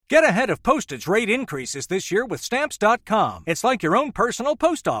Get ahead of postage rate increases this year with Stamps.com. It's like your own personal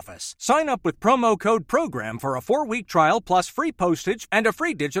post office. Sign up with promo code PROGRAM for a 4-week trial plus free postage and a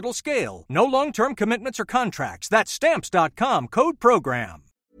free digital scale. No long-term commitments or contracts. That's Stamps.com, code PROGRAM.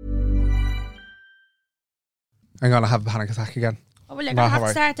 I'm going to have a panic attack again. Oh, well, you're going to have to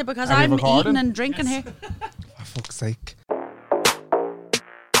start it because I'm eating and drinking here. For fuck's sake.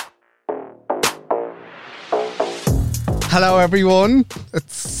 Hello everyone,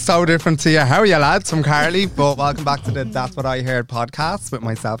 it's so different to you. How are you lads? I'm Carly, but welcome back to the That's What I Heard podcast with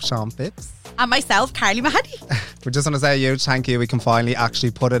myself, Sean Phipps. And myself, Carly Mahady. We just want to say a huge thank you. We can finally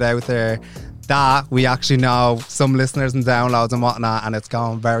actually put it out there that we actually know some listeners and downloads and whatnot, and it's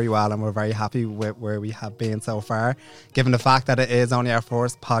going very well, and we're very happy with where we have been so far, given the fact that it is only our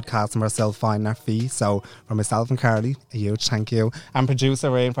first podcast and we're still finding our feet. So for myself and Carly, a huge thank you, and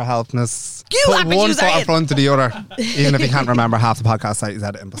producer Rain for helping us put one foot in front of the other, even if you can't remember half the podcast that he's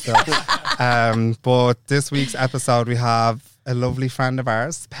editing, but still. But this week's episode we have a lovely friend of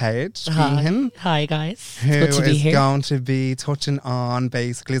ours, Paige, Behan. Hi guys. Who is going to be touching on,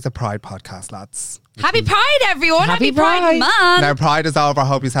 basically, it's a Pride podcast, lads. Happy Pride, everyone. Happy Pride Month. Now, Pride is over. I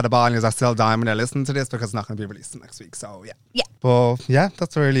hope you've had a ball and you're still dying when you're listening to this, because it's not going to be released next week. So, yeah. Yeah. But, yeah,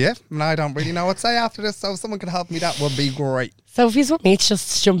 that's really it. And I don't really know what to say after this, so if someone could help me, that would be great. So if you want me to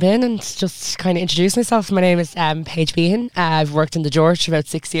just jump in and just kind of introduce myself. My name is Paige Behan. I've worked in the George for about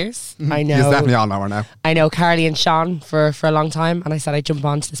 6 years. I know. You definitely all know her now. I know Carly and Sean for a long time, and I said I'd jump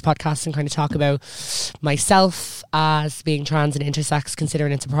onto this podcast and kind of talk about myself as being trans and intersex,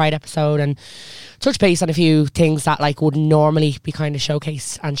 considering it's a Pride episode, and touch base on a few things that like would normally be kind of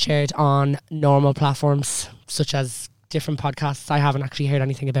showcased and shared on normal platforms, such as different podcasts. I haven't actually heard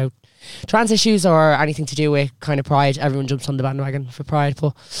anything about trans issues or anything to do with kind of Pride. Everyone jumps on the bandwagon for Pride,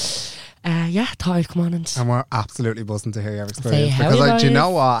 but yeah, thought I'd come on and we're absolutely buzzing to hear your experience, how because you like, guys. do you know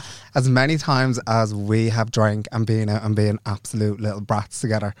what, as many times as we have drank and been out and being absolute little brats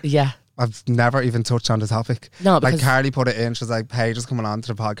together, yeah, I've never even touched on the topic. No, like because Carly put it in, she's like, Paige is coming on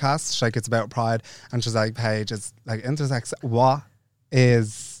to the podcast, she's like, it's about Pride, and she's like, Paige, it's like intersex. What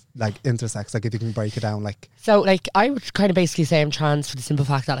is like intersex? Like, if you can break it down, like. So like I would kind of basically say I'm trans for the simple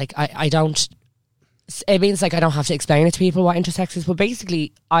fact that like I don't, it means like I don't have to explain it to people what intersex is, but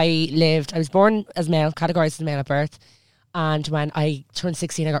basically I was born as male, categorised as male at birth, and when I turned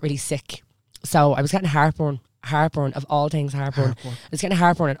 16 I got really sick, so I was getting heartburn of all things, heartburn. I was getting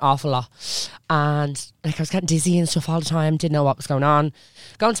heartburn an awful lot, and like I was getting dizzy and stuff all the time, didn't know what was going on.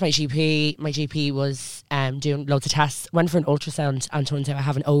 Going to my GP was doing loads of tests, went for an ultrasound, and turns out I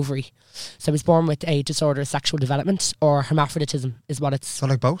have an ovary, so I was born with a disorder of sexual development, or hermaphroditism is what it's. So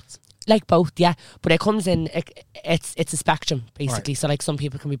like both? Like both, yeah, but it comes in. It's a spectrum basically. Right. So like some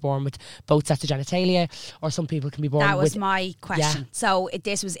people can be born with both sets of genitalia, or some people can be born. That was with, my question. Yeah. So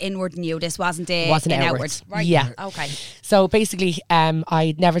this was inward in you. This wasn't outward. Right? Yeah. Okay. So basically,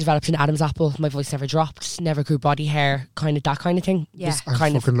 I never developed an Adam's apple. My voice never dropped. Never grew body hair. Kind of that kind of thing. Yeah. I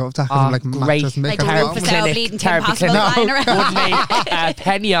fucking love that. I'm like great. Like terrible clinic. Wouldn't make a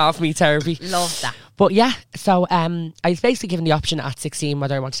penny off me. Therapy. Love that. But yeah, so I was basically given the option at 16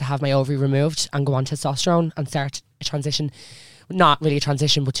 whether I wanted to have my ovary removed and go on testosterone and start a transition. Not really a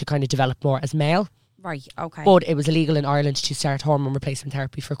transition, but to kind of develop more as male. Right, okay. But it was illegal in Ireland to start hormone replacement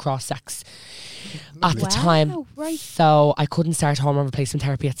therapy for cross-sex at the time. Right. So I couldn't start hormone replacement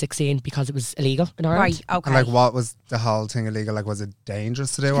therapy at 16 because it was illegal in Ireland. Right, okay. And like, what was the whole thing illegal? Like, was it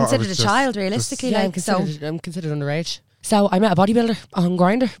dangerous to do? Considered or a child, realistically. Yeah, like, I'm considered underage. So I met a bodybuilder on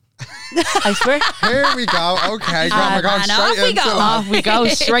Grindr. I swear. Here we go. Okay, we're going straight into Off we go,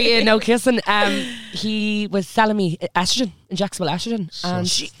 straight in, no kissing. He was selling me estrogen, injectable estrogen.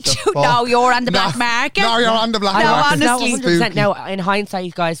 And no, you're on the black market. No, you're on the black market. No, honestly. 100%. Now, in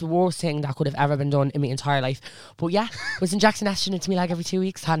hindsight, guys, the worst thing that could have ever been done in my entire life. But yeah, was injecting estrogen into me like every 2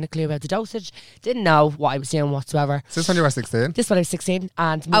 weeks. Hadn't a clue about the dosage. Didn't know what I was doing whatsoever. Is this when you were 16? This when I was 16.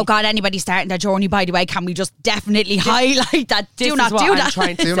 And oh God, anybody starting their journey, by the way, can we just definitely highlight that? Do not do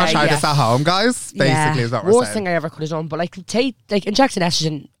that. Do not try this at home, guys. Basically, is what we're saying. Worst thing I ever could have done. But like injecting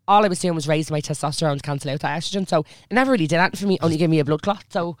estrogen, all I was doing was raising my testosterone to cancel out that estrogen. So it never really did anything for me, only gave me a blood clot.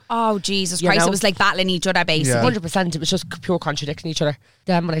 So oh Jesus Christ, it was like battling each other basically. 100%. It was just pure contradicting each other.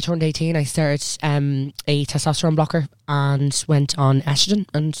 Then when I turned 18, I started a testosterone blocker and went on estrogen,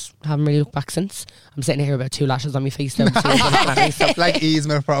 and haven't really looked back since. I'm sitting here about 2 lashes on my face now. Like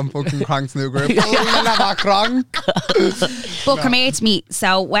Yzma from fucking Crank's new group. But come here to me.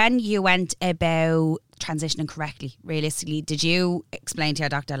 So when you went about transitioning correctly, realistically? Did you explain to your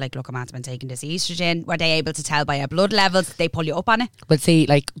doctor, like, look, I'm after been taking this estrogen? Were they able to tell by your blood levels? Did they pull you up on it? But see,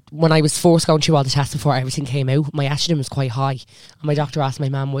 like, when I was forced going through all the tests before everything came out, my estrogen was quite high. And my doctor asked my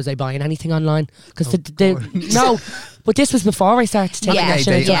mum, was I buying anything online? Because no, but this was before I started taking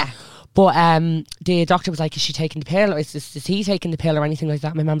estrogen. Yeah. But the doctor was like, is she taking the pill? Or is he taking the pill or anything like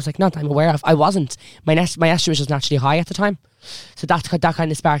that? My mum was like, not that I'm aware of. I wasn't. My estrogen was naturally high at the time. So that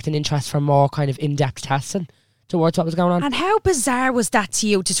kind of sparked an interest for more kind of in-depth testing towards what was going on. And how bizarre was that to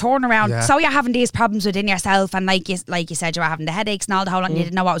you to turn around? So you're having these problems within yourself, and like you said, you were having the headaches and all the whole lot, and you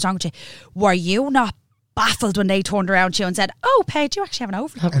didn't know what was wrong with you. Were you not baffled when they turned around to you and said, "Oh, Paige, you actually have an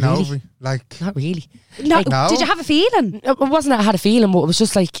ovary"? An ovary, like not really. No, like, did you have a feeling? It wasn't that I had a feeling, but it was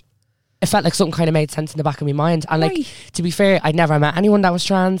just like, it felt like something kind of made sense in the back of my mind. And like, to be fair, I'd never met anyone that was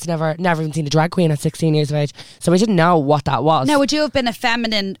trans, never even seen a drag queen at 16 years of age. So I didn't know what that was. Now, would you have been a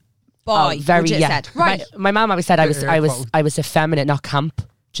feminine boy? Very, said? Right. My mum always said I was effeminate, not camp. Do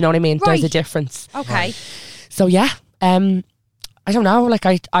you know what I mean? Right. There's a difference. Okay. So yeah, I don't know. Like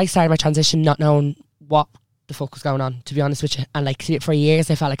I started my transition not knowing what the fuck was going on, to be honest with you. And like for years,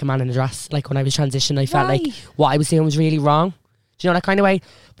 I felt like a man in a dress. Like when I was transitioning, I felt like what I was doing was really wrong. Do you know that kind of way?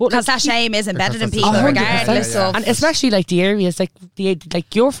 Because that shame is embedded in people, 100%. regardless of. And especially like the areas, like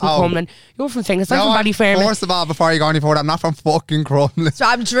you're from Crumlin, you're from things. It's not from Ballyfermot. First of all, before you go any further, I'm not from fucking Crumlin. So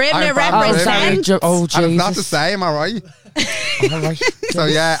I'm dribbling represent. Oh, Jesus. And it's not the same, alright? So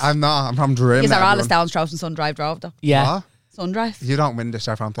yeah, I'm not. I'm from Dribbling. These are all the Stones Throws and Sundrive drove though. Yeah. What? Sundrive. You don't win this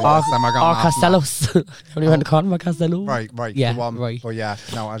shit from things. Castellos. Only went to call him Castello. Right. Yeah, the one. right. But yeah,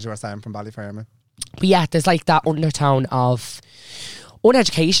 no, as you were saying, from Ballyfermot. But yeah, there's like that undertone of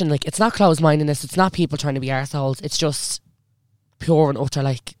uneducation. Like, it's not closed-mindedness, it's not people trying to be arseholes, it's just pure and utter,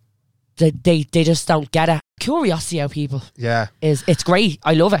 like, they just don't get it. Curiosity of people it's great.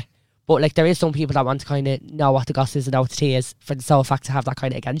 I love it. But like, there is some people that want to kind of know what the goss is and know what the tea is for the sole fact to have that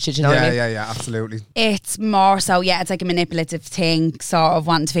kind of against you. Do you know what I mean? Yeah, absolutely. It's more so, it's like a manipulative thing, sort of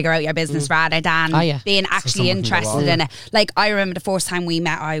wanting to figure out your business rather than being actually interested in it. Like, I remember the first time we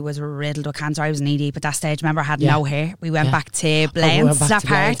met, I was riddled with cancer. I was knee deep at that stage. Remember, I had no hair. We went back to Blaine's, that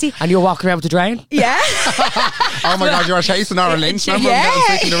party. And you were walking around with the drain? Yeah. Oh my God, you were chasing our lynch. Remember getting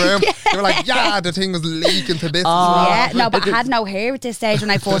sick in the room? You were like, the thing was leaking to bits. But I had no hair at this stage when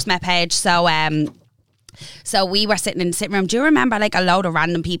I first met Paige. So we were sitting in the sitting room. Do you remember like a load of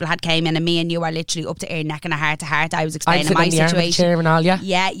random people had came in and me and you were literally up to ear, neck and a heart to heart. I was explaining my situation. And all,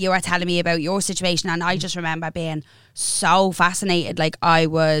 you were telling me about your situation, and I just remember being so fascinated. Like, I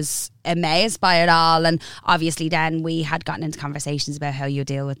was amazed by it all. And obviously then we had gotten into conversations about how you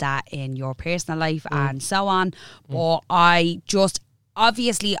deal with that in your personal life and so on. But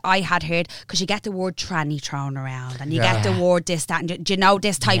obviously I had heard, because you get the word tranny thrown around and you get the word this, that, and do you know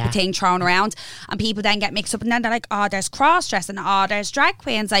this type of thing thrown around, and people then get mixed up, and then they're like, oh, there's cross-dressing, oh, there's drag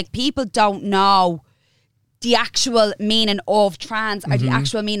queens. Like, people don't know the actual meaning of trans or the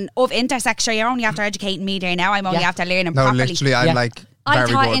actual meaning of intersex. Sure, you're only after educating me there now. I'm only after learning properly. No, literally, I'm like, I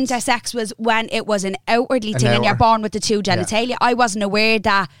thought intersex was when it was an outwardly thing and you're born with the two genitalia. I wasn't aware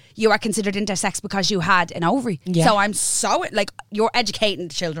that you are considered intersex because you had an ovary. So I'm so, like, you're educating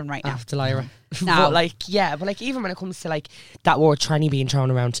the children right now. After Lyra. No. but like even when it comes to like that word tranny being thrown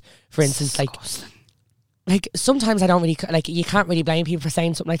around, for instance, like sometimes I don't really, like, you can't really blame people for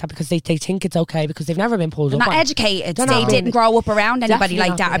saying something like that because they think it's okay because they've never been pulled up. They're not educated. They didn't grow up around anybody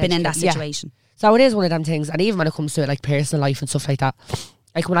like that or been in that situation. So it is one of them things. And even when it comes to like personal life and stuff like that,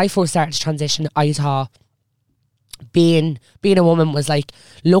 like when I first started to transition, I thought being a woman was like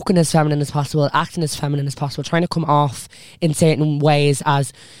looking as feminine as possible, acting as feminine as possible, trying to come off in certain ways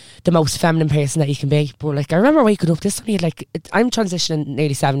as the most feminine person that you can be. But like, I remember waking up this only like, I'm transitioning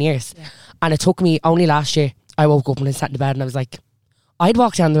nearly 7 years, and it took me only last year. I woke up and I sat in the bed and I was like, I'd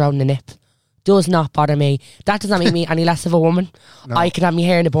walk down the road in a nip. Does not bother me. That does not make me any less of a woman. No. I can have my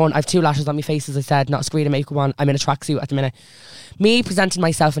hair in a bun. I have 2 lashes on my face, as I said, not a screen of makeup on. I'm in a tracksuit at the minute. Me presenting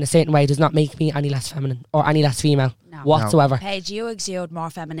myself in a certain way does not make me any less feminine or any less female whatsoever. Paige, you exude more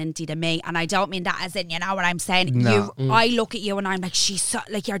femininity than me, and I don't mean that as in, you know what I'm saying. No. I look at you and I'm like, she's so,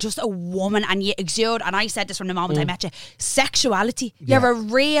 like, you're just a woman, and you exude, and I said this from the moment I met you, sexuality. You're a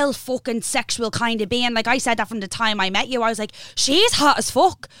real fucking sexual kind of being. Like, I said that from the time I met you. I was like, she's hot as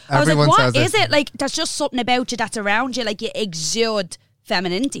fuck. Everyone I was like, what says is it? Like, there's just something about you that's around you. Like, you exude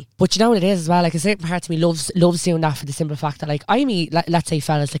femininity. But you know what it is as well, like a certain part of me loves doing that for the simple fact that, like, I meet, let's say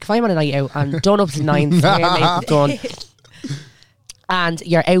fellas, like if I'm on a night out and done up to 9, hair makeup done, and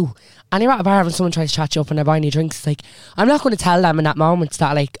you're out and you're at a bar and someone tries to chat you up and they're buying you drinks, it's like, I'm not going to tell them in that moment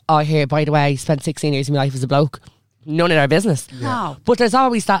that, like, oh, here, by the way, I spent 16 years of my life as a bloke. None of their business. No. But there's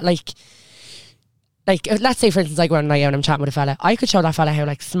always that, like like, let's say for instance I go on a night out and I'm chatting with a fella, I could show that fella how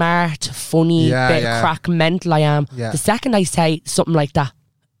like smart, funny, bit of crack mental I am. The second I say something like that,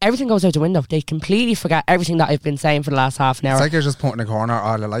 everything goes out the window. They completely forget everything that I've been saying for the last half an hour. It's like you're just put in a corner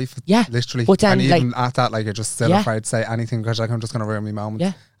all your life. Yeah. Literally. But then, and even like, at that, like, you're just still afraid to say anything because like, I'm just going to ruin my moment.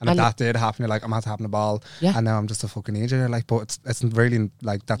 Yeah. And if that did happen, you're like, I'm not having a ball. Yeah. And now I'm just a fucking idiot. Like, but it's really,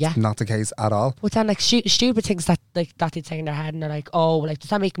 like, that's not the case at all. But then, like, stupid things that like that they'd say in their head, and they're like, oh, like, does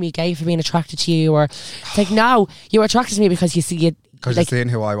that make me gay for being attracted to you? Or it's like, no, you're attracted to me because you see it. Because like, you're seeing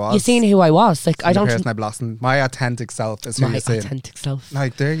who I was. You're seeing who I was. Like, I don't. The person I blossomed. My authentic self is who you're seeing. My authentic self.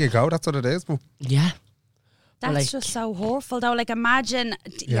 Like, there you go. That's what it is. But yeah. That's like, just so hurtful though. Like, imagine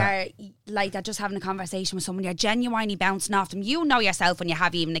you're like that, just having a conversation with someone, you're genuinely bouncing off them. You know yourself when you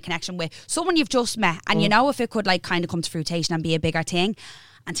have even a connection with someone you've just met, and you know if it could like kind of come to fruition and be a bigger thing,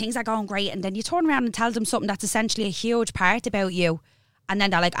 and things are going great, and then you turn around and tell them something that's essentially a huge part about you, and then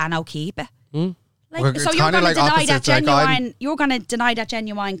they're like, "I know, keep it." Like, well, so you're going to deny that genuine. Like, you're going to deny that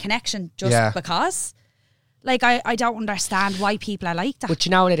genuine connection just because. Like, I don't understand why people are like that. But you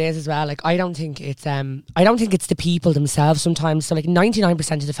know what it is as well. Like, I don't think it's the people themselves sometimes. So like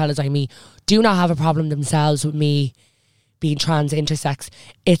 99% of the fellas I meet do not have a problem themselves with me being trans, intersex.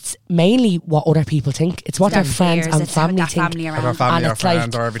 It's mainly what other people think. It's what their friends and family think. Family around. About family and or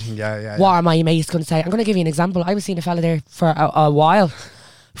friends or everything. What are my mates going to say? I'm going to give you an example. I was seeing a fella there for a while.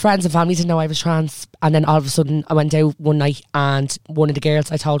 Friends and family didn't know I was trans, and then all of a sudden I went out one night, and one of the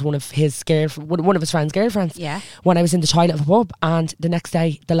girls, I told one of his friends' girlfriends, when I was in the toilet of a pub, and the next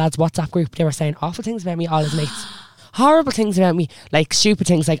day the lads' WhatsApp group, they were saying awful things about me, all his mates, horrible things about me, like stupid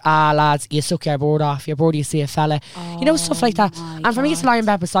things like, lads, you suck your board off, your board, you see a fella, you know, stuff like that. And for me to lie in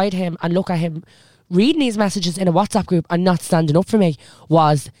bed beside him and look at him reading these messages in a WhatsApp group and not standing up for me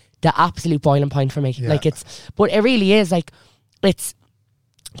was the absolute boiling point for me. Like, but it really is, like,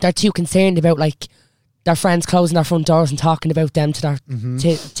 they're too concerned about like their friends closing their front doors and talking about them to their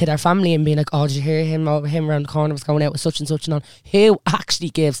to their family and being like, oh, did you hear him around the corner was going out with such and on? Who actually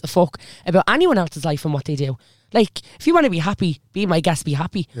gives a fuck about anyone else's life and what they do? Like, if you want to be happy, be my guest, be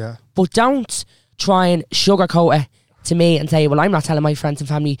happy. Yeah. But don't try and sugarcoat it to me and say, well, I'm not telling my friends and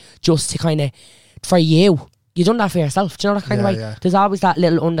family just to kind of for you. You done that for yourself. Do you know that kind of way? Yeah. There's always that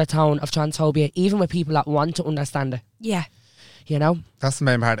little undertone of transphobia, even with people that want to understand it. Yeah. You know, that's the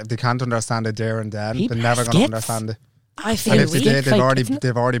main part. If they can't understand it there and then, they're never going to understand it. I feel and if they did, like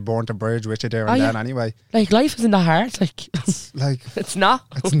they've already burnt a bridge with you there and then anyway. Like, life isn't that hard. Like it's not.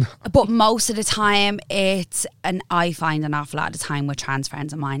 It's not. But most of the time, and I find an awful lot of the time with trans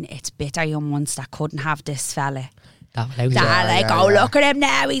friends of mine, it's bitter young ones that couldn't have this fella. Look at him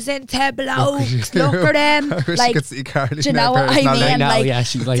now, he's into blokes, look at him. I wish like, you could see Carly. Do you know what I mean? Like,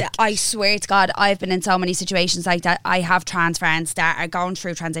 she's like, I swear to God, I've been in so many situations like that. I have trans friends that are going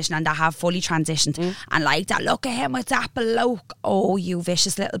through transition and that have fully transitioned, and like that, look at him with that bloke. Oh, you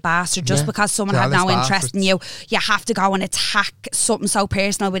vicious little bastard. Just because someone had no interest in you, you have to go and attack something so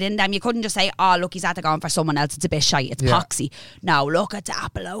personal within them. You couldn't just say, oh, look, he's at the going for someone else, it's a bit shite, it's poxy. No, look at that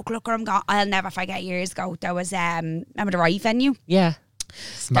bloke, look at him go. I'll never forget years ago, there was remember the Right venue? Yeah.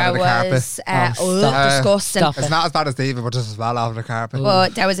 There was disgusting. It's not as bad as Diva, but just as well off the carpet.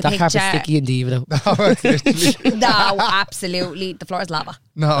 But there was a that picture. That carpet's sticky in Diva though. No, absolutely. The floor is lava.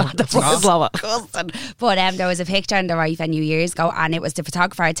 No, the floor is lava. But there was a picture in the Right venue years ago, and it was the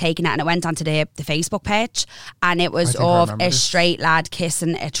photographer had taken it, and it went onto the Facebook page, and it was of a straight lad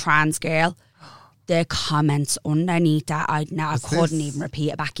kissing a trans girl. The comments underneath that, I couldn't even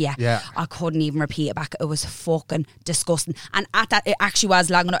repeat it back. Yeah, I couldn't even repeat it back. It was fucking disgusting. And at that, it actually was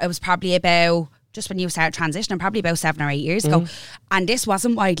long enough. It was probably about just when you started transitioning, probably about 7 or 8 years ago. And this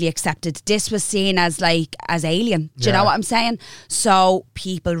wasn't widely accepted. This was seen as alien. Do you know what I'm saying? So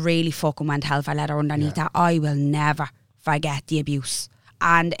people really fucking went hell for leather underneath that. I will never forget the abuse.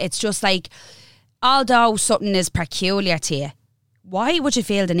 And it's just like, although something is peculiar to you, why would you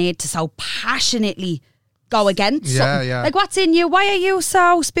feel the need to so passionately go against something? Yeah. Like, what's in you? Why are you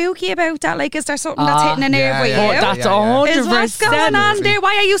so spooky about that? Like, is there something that's hitting a nerve with you? That's 100%. Is what's going on there?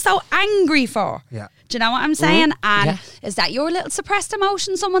 Why are you so angry for? Yeah. Do you know what I'm saying? And is that your little suppressed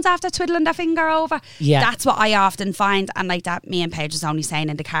emotion someone's after twiddling their finger over? Yeah. That's what I often find. And like that, me and Paige was only saying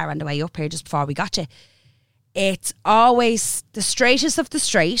in the car on the way up here just before we got you. It's always the straightest of the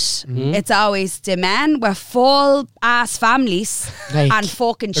straight. It's always the men with full ass families and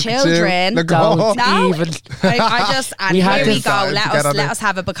fucking children. Don't even. I just, and here we go. Let us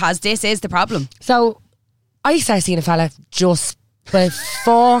have it, because this is the problem. So I started seeing a fella just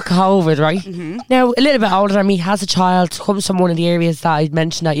before COVID, right? Now a little bit older than me, has a child, comes from one of the areas that I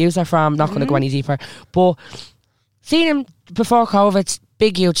mentioned that you are from. I'm not going to go any deeper, but seeing him before COVID,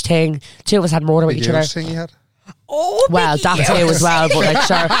 big huge thing. Two of us had murder with Big each other. huge thing you had? Oh, Well, big that huge. too as well, but like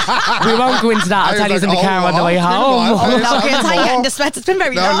sure, we won't go into that. I'll I tell you was in the like, car oh, on the way oh, home. No, kids, I'm getting the sweats. It's been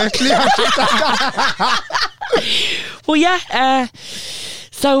very No, long. literally. Well, yeah.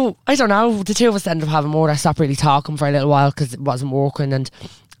 So I don't know. The two of us ended up having more. I stopped really talking for a little while because it wasn't working, and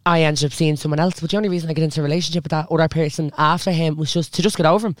I ended up seeing someone else. But the only reason I got into a relationship with that other person after him was just to get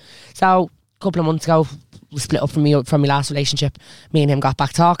over him. So a couple of months ago, we split up from my last relationship. Me and him got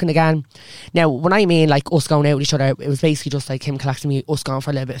back talking again. Now, when I mean like us going out with each other, it was basically just like him collecting me, us going for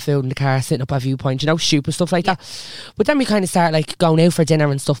a little bit of food in the car, sitting up at Viewpoint, stupid stuff like that. But then we kind of started like going out for dinner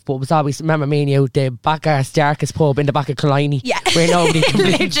and stuff. But it was always, remember me and you, the back darkest pub in the back of Killiney, Yeah. where nobody can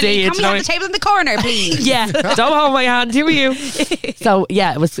really see Literally, it. can we have the table in the corner, please? Yeah, don't hold my hand. Who are you? So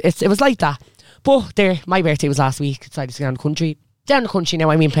yeah, it was like that. But my birthday was last week. Decided to go down the country. Down the country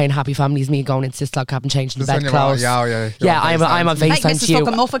now. I mean, playing Happy Families. Me going into this log cabin, changing the Just bed on your clothes. yeah. I'm on Like FaceTime Mrs. to you.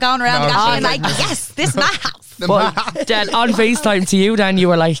 fucking Muffa going around No, the gap she's being like, like- yes, this is my house. But then on FaceTime to you, Dan, you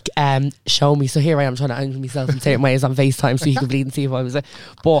were like, show me. So here I am trying to angle myself in certain ways on FaceTime so you could bleed and see if I was it.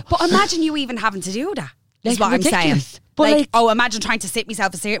 But Imagine you even having to do that. Is Like, what I'm saying. ridiculous. But like- imagine trying to sit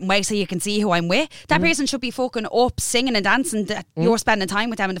myself a certain way so you can see who I'm with. That person should be fucking up singing and dancing that you're spending time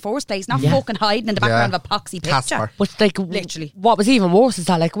with them in the first place, not fucking hiding in the background of a poxy picture. Casper. But like, Literally. what was even worse is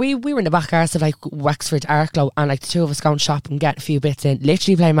that like we were in the back arse of like Wexford Arklow, and like the two of us going shop and get a few bits in,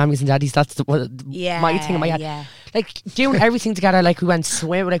 literally playing mammies and daddies. That's my thing in my head. Yeah. Like doing everything together. Like we went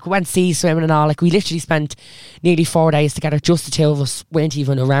swimming, like we went sea swimming and all. Like we literally spent nearly 4 days together, just the two of us. Weren't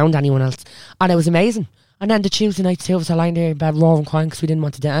even around anyone else, and it was amazing. And then the Tuesday night, the two of us are lying there in bed roaring crying because we didn't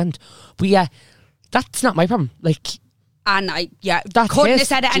want it to end. But yeah, that's not my problem. Like, And I That's couldn't his. have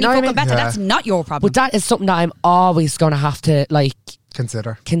said it Do you any know what I fucking mean? better. Yeah. That's not your problem. but that is something that I'm always going to have to like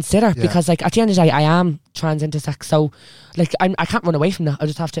Consider. consider Yeah. because like at the end of the day I am trans intersex, so like I can't run away from that. I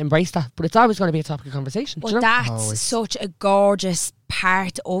just have to embrace that, but it's always going to be a topic of conversation. But do you know? that's Always. such a gorgeous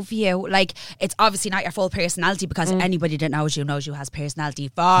part of you. Like, it's obviously not your full personality because anybody that knows you has personality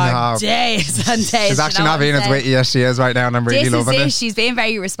for No. days and days. She's you actually know not what being I'm as saying? witty as she is right now, and I'm really This is loving it. it. She's being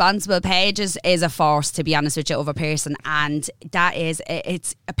very responsible. Paige is a force, to be honest with you, of a person, and that is,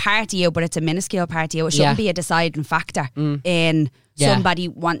 it's a part of you, but it's a minuscule part of you. It shouldn't Yeah. be a deciding factor in Yeah. somebody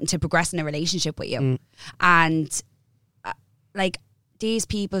wanting to progress in a relationship with you. And like, these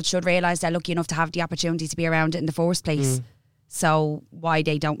people should realise they're lucky enough to have the opportunity to be around it in the first place. So why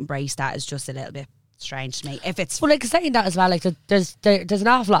they don't embrace that is just a little bit strange to me. If it's Well, like saying that as well, like there's an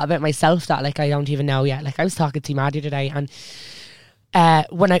awful lot about myself that like I don't even know yet. Like I was talking to Maddie today, and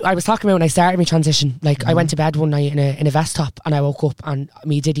when I was talking about when I started my transition, like I went to bed one night in a vest top, and I woke up and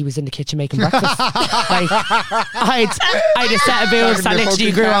me Diddy was in the kitchen making breakfast. Like I'd a set of bills that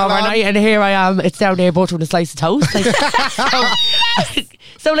literally grew overnight, and here I am. It's down there butter and a slice of toast. Like,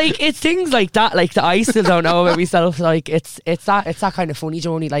 so like it's things like that, like that I still don't know about myself. Like it's that kind of funny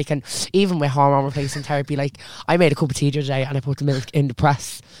journey. Like, and even with hormone replacement therapy, like I made a cup of tea the other day and I put the milk in the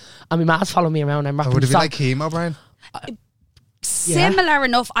press, and my ma's following me around. I'm wrapping Would it be sock- like chemo, Brian? similar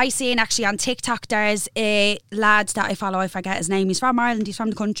enough. I seen actually on TikTok, there's a lad that I follow, I forget his name, he's from Ireland, he's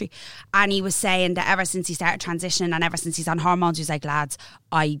from the country, and he was saying that ever since he started transitioning and ever since he's on hormones, he's like, lads,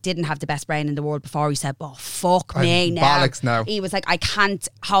 I didn't have the best brain in the world before. He said, but fuck me now. Bollocks now. He was like, I can't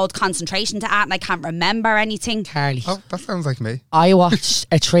hold concentration to that and I can't remember anything. Carly. Oh, that sounds like me. I watched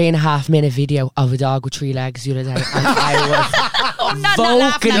a 3.5 minute video of a dog with 3 legs the other day, and I Oh, was not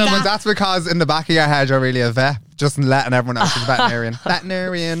laughing vocal. at But that. that's because in the back of your head you're really a vet, just letting everyone else is a veterinarian.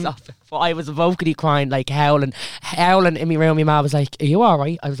 Veterinarian. But I was vocally crying, like howling in my room. My ma was like, "Are you all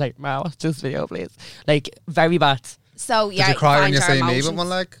right?" I was like, "Ma, what's this video, please?" Like very bad. So yeah, Did you cry when find you your see me emotions. with one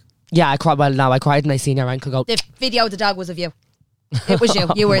leg? Yeah, I cried. Well, now I cried and I seen your ankle go. The video of the dog was of you. It was you.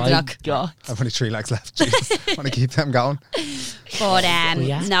 You were Oh the my dog. God. I've only 3 legs left. Jesus. I want to keep them going. But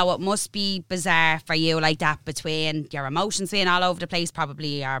yeah. no, it must be bizarre for you like that, between your emotions being all over the place,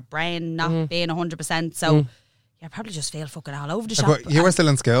 probably your brain not being 100%. So you probably just feel fucking all over the shop. But you were still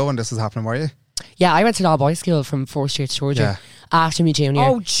in school when this was happening, were you? Yeah, I went to an all boys school from first year to third year after my junior.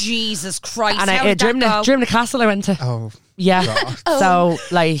 Oh Jesus Christ! and how I did that go? Drimna Castle I went to. Oh, Yeah. God. So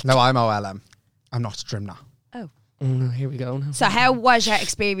like, No, I'm OLM. I'm not Drimna. Oh. oh no, here we go. Now. So how was your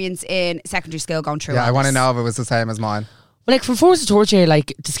experience in secondary school going through? Yeah, all I want to this? know if it was the same as mine. Well, like from first to third year,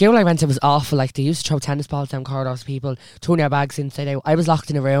 like the school I went to was awful. Like they used to throw tennis balls down corridors to people, throwing their bags inside out. I was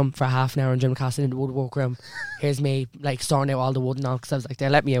locked in a room for half an hour in gym class in the woodwork room. Here's me like storing out all the wood and all because I was like,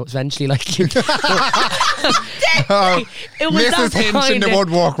 they'll let me out eventually. Like it was Mrs. Hinch in the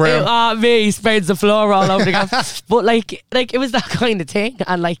woodwork room. Me spreads the floor all over the gaff. But like it was that kind of thing.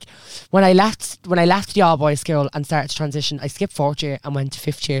 And like when I left the all boys school and started to transition, I skipped fourth year and went to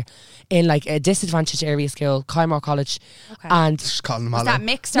fifth year in like a disadvantaged area school, Kymore College. Okay. And was that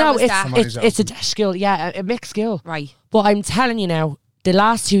mixed or no, was that? it's a dash school, yeah, a mixed school. Right. But I'm telling you now, the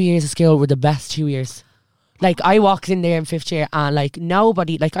last 2 years of school were the best 2 years. Like I walked in there in fifth year and like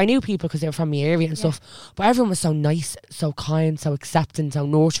nobody, like I knew people because they were from the area and stuff, but everyone was so nice, so kind, so accepting, so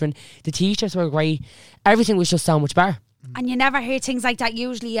nurturing. The teachers were great. Everything was just so much better. And you never hear things like that.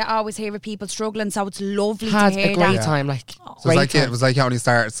 Usually you always hear of people struggling, so it's lovely Had to hear a great that. time, like So it was like you only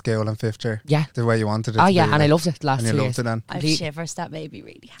started school in fifth year. Yeah. The way you wanted it. Oh to yeah, be, and like, I loved it the last and 2 you years. loved it then. I've shivers. That made me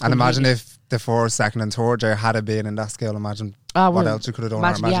really happy. And imagine if the first, second, and third year had it been in that school. Imagine what else you could have done.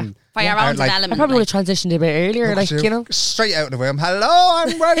 Imagine, For your own like, development. I probably would have transitioned a bit earlier, like you know. straight out of the womb. Hello,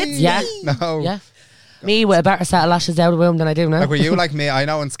 I'm ready. Yeah. No. Yeah. Me with a better set of lashes out of the womb than I do now. Like, were you like me? I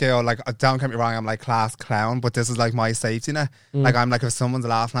know in school, like, don't get me wrong, I'm like class clown, but this is like my safety net. Like, I'm like, if someone's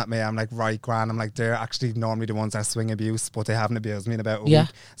laughing at me, I'm like, right, grand. I'm like, they're actually normally the ones that swing abuse, but they haven't abused me in about a week.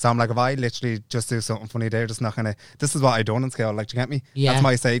 So I'm like, if I literally just do something funny, they're just not gonna. This is what I done in school. Like, do you get me? Yeah. That's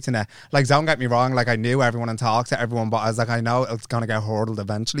my safety net. Like, don't get me wrong. Like, I knew everyone and talked to everyone, but I was like, I know it's gonna get hurdled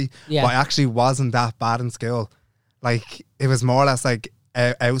eventually. Yeah. But I actually wasn't that bad in school. Like, it was more or less like,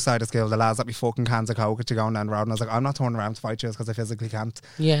 outside of school, the lads that be fucking cans of coke to going down the road, and I was like, I'm not turning around to fight you because I physically can't.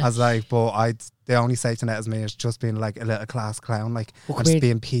 Yeah. I was like, but the only safety net as me is just being like a little class clown, like, and weird. just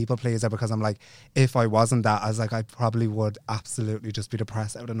being people pleaser, because I'm like, if I wasn't that, I was like, I probably would absolutely just be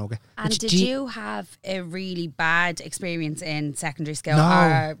depressed out of nugget. And did you have a really bad experience in secondary school? No,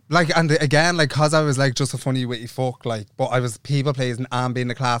 Or like, and again, like, cause I was like just a funny witty fuck, like, but I was people pleasing and being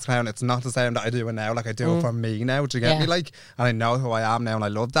a class clown. It's not the same that I do it now. Like, I do it for me now. Do you get me? Like, and I know who I am now, and I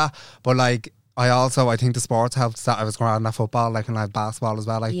love that. But like, I think the sports helped that I was grand at football, like, and I had basketball as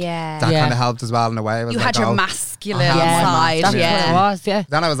well. Like, that kind of helped as well in a way. I was you like, had your oh, masculine I had my side. That's masculine what it was, yeah.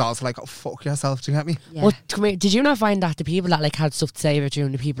 Then I was also like, oh, fuck yourself. Do you get me? Yeah. But come here, did you not find that the people that like had stuff to say about you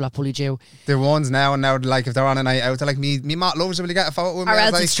and the people that bullied you? The ones now, and now, like, if they're on a night out, they're like, me Matt loves you, will you get a photo with me? Or I was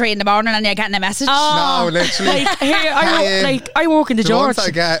else like, it's 3 a.m. and you're getting a message. no, literally. Like, here, I work in the ones George,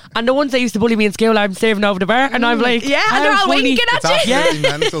 I get, and the ones that used to bully me in school, I'm saving over the bar, and I'm like, Yeah, and how they're all funny. winking it's at you. absolutely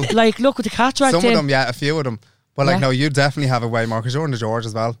mental. Like, look with the cataract Some in. of them, yeah, a few of them. But like, Yeah. no, you definitely have it way more because you're in the George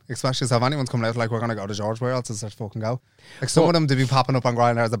as well. Especially so if anyone's coming out like, we're going to go to George, where else is there to fucking go? Like, some of them to be popping up on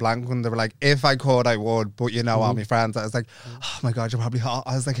Grindr as a blank one. They were like, if I could, I would. But you know, all my friends, I was like, oh my God, you're probably hot.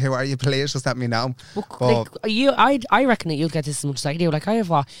 I was like, who are you? Please just let me know. Like, I reckon that you'll get this as much as I do. Like, I have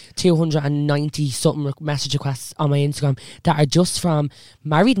 290 something message requests on my Instagram that are just from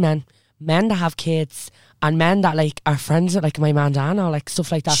married men that have kids, and men that like are friends with like my man Dan or like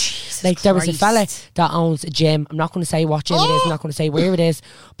stuff like that. Jesus like there was a Christ. fella that owns a gym. I'm not going to say what gym it is. I'm not going to say where it is.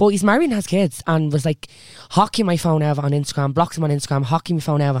 But he's married and has kids, and was like hocking my phone out on Instagram, blocks him on Instagram, hocking my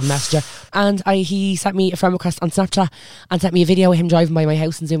phone out on Messenger. And he sent me a friend request on Snapchat and sent me a video of him driving by my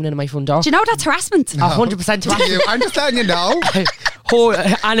house and zooming in at my front door. Do you know that's harassment? 100% harassment. I'm just letting you know. Poor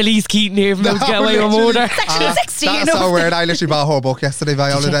Annalise Keaton here from Out to Get Away with literally. Murder. Section 60, you That's know. so weird. I literally bought her book yesterday,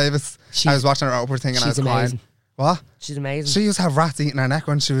 Viola Did you? Davis. I was watching her Oprah thing and I was She's crying. amazing. What? She's amazing. She used to have rats eating her neck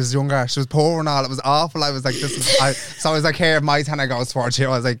when she was younger. She was poor and all. It was awful. I was like, so I was like, here, my tenner goes towards you. I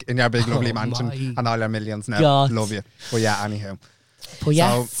was like, in your big lovely mansion my and all your millions now. God. Love you. But yeah, anyhow. But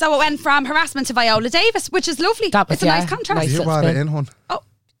yeah, So it went from harassment to Viola Davis, which is lovely. That was- It's a nice yeah, contrast. nice. You That's brought it good. in, hon. Oh,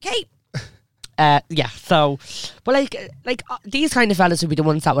 Kate. yeah. So, but like these kind of fellas would be the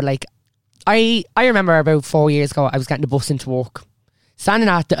ones that would like. I remember about 4 years ago, I was getting the bus into work. Standing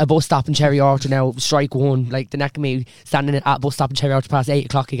at a bus stop in Cherry Orchard now, strike one, like the neck of me, standing at a bus stop in Cherry Orchard past 8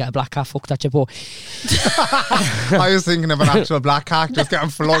 o'clock, you get a black cat fucked at your butt. I was thinking of an actual black cat just getting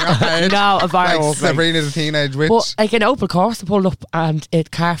flung at Paige. No, a Like viral. Sabrina the Teenage Witch. But like an Opel Corsa pulled up and it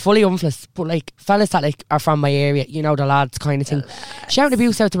car fully unfless, but like fellas that like are from my area, you know, the lads kind of thing, shouting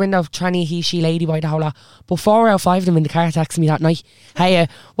abuse out the window, tranny, he, she, lady boy, the whole lot. But 4 out of 5 of them in the car texting me that night, hey,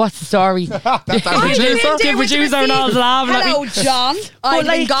 what's the story? That's our I'd have producer. been there The with producer and all receipts. laughing at me. Hello, John. I'd have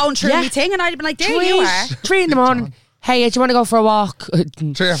been like, going through yeah. my thing and I'd have been like, there you are. 3 in the morning. Hey, do you want to go for a walk?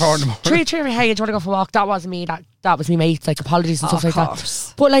 3 or 4 in the morning. Three, hey, do you want to go for a walk? That wasn't me. That was me mates. Like apologies and Of stuff like course.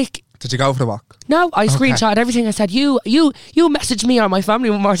 that. But like Did you go for the walk? No, I screenshot everything. I said, you message me or my family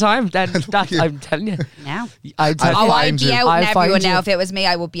one more time. Then that, I'm telling you. Now. I'd be out and everyone now. you. If it was me,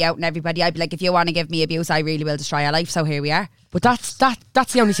 I would be out and everybody. I'd be like, if you want to give me abuse, I really will destroy your life. So here we are. But that's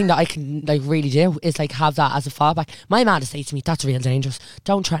the only thing that I can like really do is like have that as a fallback. My man say to me, that's real dangerous.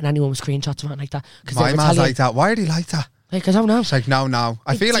 Don't threaten anyone with screenshots or anything like that. My man's like that. Why are they like that? Like, I don't know. It's like, no.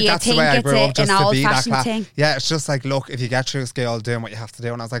 I feel like that's the way I grew up, just to be that class. Yeah, it's just like, look, if you get through school doing what you have to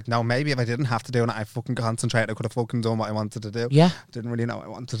do. And I was like, no, maybe if I didn't have to do it, I fucking concentrated, I could have fucking done what I wanted to do. Yeah. Didn't really know what I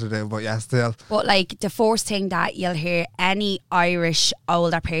wanted to do, but yeah, still. But like the first thing that you'll hear any Irish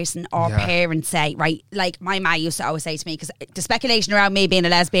older person or parent say, right? Like my ma used to always say to me, because the speculation around me being a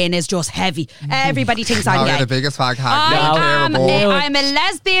lesbian is just heavy. Everybody thinks I'm gay. You're the biggest fag hag. I'm a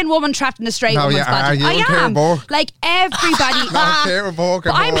lesbian woman trapped in a straight woman's body. I am. Like everybody. But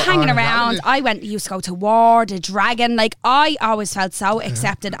I'm hanging around. I used to go to War, the Dragon. Like I always felt so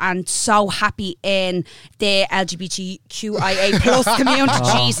accepted and so happy in the LGBTQIA plus community.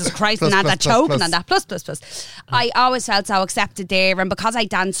 Jesus Christ, and that choking on that plus. I always felt so accepted there, and because I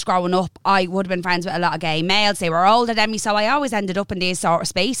danced growing up, I would have been friends with a lot of gay males. They were older than me, so I always ended up in these sort of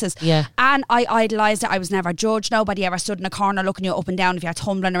spaces. Yeah. And I idolised it. I was never judged. Nobody ever stood in a corner looking you up and down if you're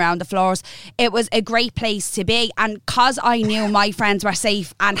tumbling around the floors. It was a great place to be, and because I knew my friends were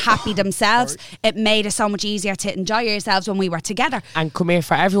safe and happy themselves, it made it so much easier to enjoy yourselves when we were together. And come here,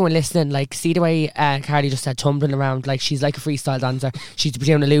 for everyone listening, like, see the way Carly just said, tumbling around, like she's like a freestyle dancer. She's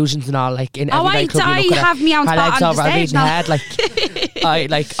doing illusions and all, like in every club you look at have me on spot on the stage now. Head, like I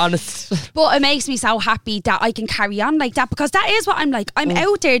like honest. But it makes me so happy that I can carry on like that, because that is what I'm like. I'm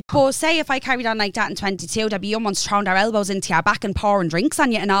out there. But say if I carried on like that in 22, there'd be young ones throwing their elbows into your back and pouring drinks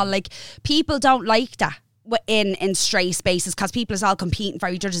on you and all. Like, people don't like that in straight spaces, because people is all competing for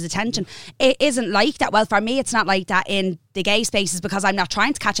each other's attention. It isn't like that. Well, for me, it's not like that in the gay spaces, because I'm not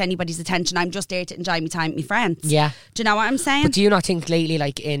trying to catch anybody's attention. I'm just there to enjoy my time with my friends. Yeah. Do you know what I'm saying? But do you not think lately,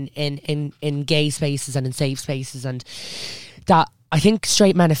 like in gay spaces and in safe spaces, and that I think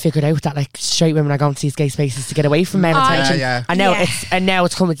straight men have figured out that like straight women are going to these gay spaces to get away from men attention. Yeah. And now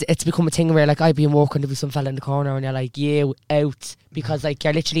it's become a thing where like I'd be in work and there'd be some fella in the corner and you're like, you out, because like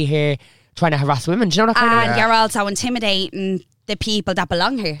you're literally here trying to harass women. Do you know that kind of? And you're also intimidating the people that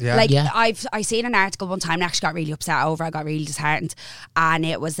belong here. Yeah. Like I seen an article one time and actually got really upset over. I got really disheartened, and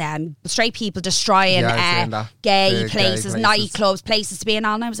it was straight people destroying gay places, nightclubs, places to be in.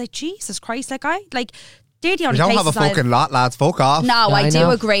 And I was like, Jesus Christ! Like they're the only places. We don't have a fucking lot, lads. Fuck off. No, I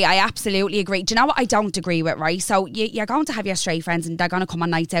do agree. I absolutely agree. Do you know what I don't agree with, right? So you're going to have your straight friends and they're going to come on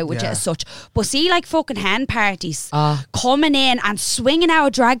nights out with you as such. But see, like fucking hen parties, coming in and swinging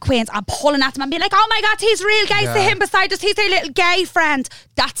out drag queens and pulling at them and being like, oh my God, he's real gay to him beside us. He's their little gay friend.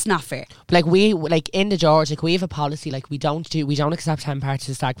 That's not fair. Like in the George, like we have a policy, like we don't accept hen parties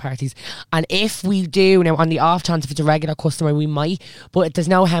or stag parties. And if we do, now on the off chance if it's a regular customer, we might, but there's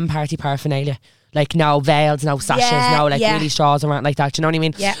no hen party paraphernalia. Like no veils, no sashes, no like really straws around like that. Do you know what I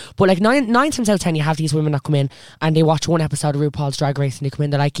mean? Yeah. But like nine times out of 10, you have these women that come in and they watch one episode of RuPaul's Drag Race and they come in,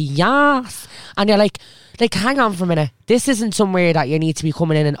 they're like, yes, and you're like hang on for a minute. This isn't somewhere that you need to be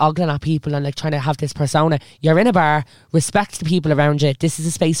coming in and ogling at people and like trying to have this persona. You're in a bar. Respect the people around you. This is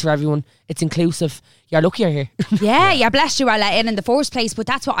a space for everyone. It's inclusive. You're lucky you're here. Yeah, you're blessed you are let in the first place. But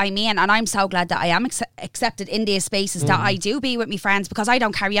that's what I mean, and I'm so glad that I am accepted in these spaces, that I do be with my friends, because I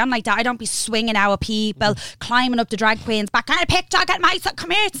don't carry on like that. I don't be swinging out people, climbing up the drag queens back. Can I picture? Get my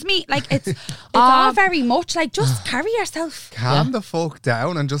come here, it's me. Like it's all very much like just carry yourself. Calm the fuck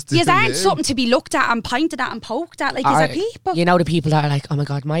down and just. You aren't something to be looked at and pointed at and poked at. Like, is there people? You know the people that are like, oh my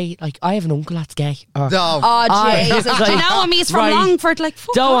God, I have an uncle that's gay. Oh Jesus! Do you know him? He's from Longford. Like,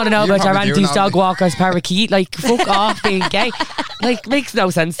 fuck don't want to know about your aunties, dog walkers, parakeet. Like, fuck off being gay. Like, makes no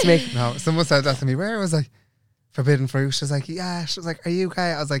sense to me. No, someone said that to me. Where was I? Forbidden Fruit. She was like, yeah. She was like, are you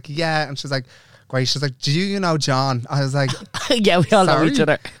gay? I was like, yeah. And she's like, great. She's like, do you know John? I was like, yeah, we all know each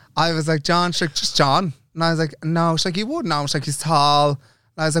other. I was like, John. She's like, just John. And I was like, no. She's like, you would know. She's like, he's tall.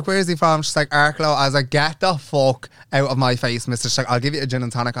 I was like, where is he from? She's like, Arklow. I was like, get the fuck out of my face, mister. She's like, I'll give you a gin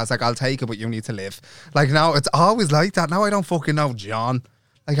and tonic. I was like, I'll take it, but you need to live. Like, no, it's always like that. Now I don't fucking know John.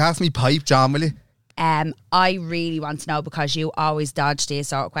 Like, ask me pipe, John, will you? I really want to know, because you always dodge these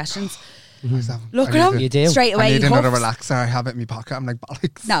sort of questions. Look at him. You do. Straight away. I need another relaxer. I have it in my pocket. I'm like,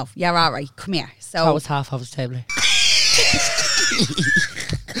 bollocks. No, you're all right. Come here. So that was half of his table.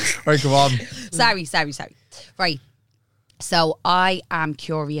 Right, go on. Sorry. Right. So I am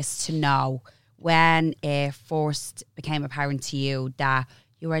curious to know when it first became apparent to you that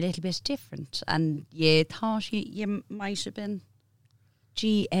you were a little bit different and you thought you might have been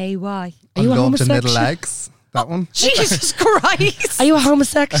GAY. I love the middle legs. That one. Jesus Christ. Are you a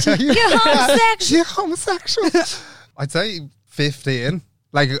homosexual? You're homosexual. You're homosexual. I'd say 15.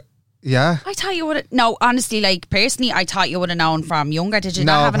 Like, yeah. I thought you would have. No, honestly, like personally, I thought you would have known from younger. Did you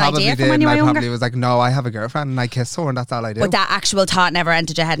No, not have an probably idea from didn't. when you were I younger? probably was like, no, I have a girlfriend and I kiss her and that's all I do. But that actual thought never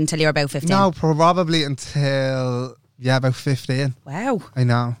entered your head until you were about 15. No, probably until, about 15. Wow. I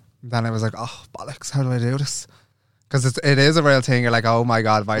know. Then I was like, oh, bollocks, how do I do this? Because it is a real thing. You're like, oh my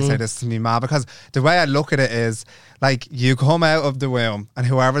God, if I say this to me ma. Because the way I look at it is, like, you come out of the womb and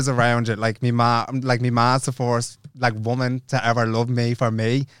whoever's around you, like me ma's the first, like, woman to ever love me for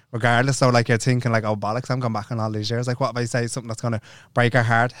me, regardless. So, like, you're thinking, like, oh, bollocks, I'm going back in all these years. Like, what if I say something that's going to break her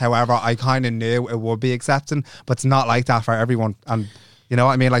heart? However, I kind of knew it would be accepting, but it's not like that for everyone. And you know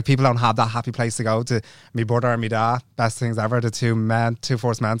what I mean? Like, people don't have that happy place to go to. Me brother and me dad, best things ever. The two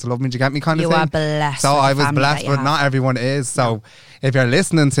first men to love me. Do you get me kind of You thing? are blessed. So with I the was family blessed, that you but have. not everyone is. So if you're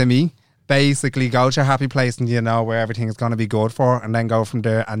listening to me, basically go to your happy place and you know where everything is going to be good for, and then go from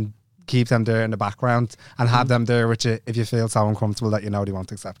there and keep them there in the background and have them there with you if you feel so uncomfortable that you know they won't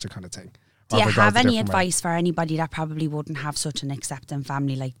accept you, kind of thing. Do Or you if it goes have a any different way. advice for anybody that probably wouldn't have such an accepting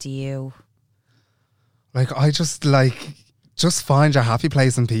family? Like, do you? Like, I just find your happy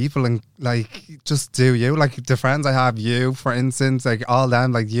place in people and like just do you. Like the friends I have, you for instance, like all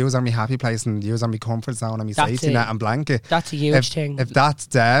them, like yous are my happy place and yous are my comfort zone and my That's safety it. net and blanket. That's a huge thing. If that's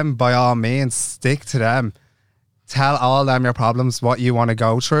them, by all means stick to them. Tell all them your problems, what you want to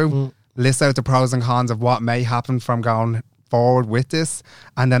go through. List out the pros and cons of what may happen from going forward with this,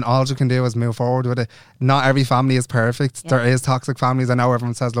 and then all you can do is move forward with it. Not every family is perfect. There is toxic families. I know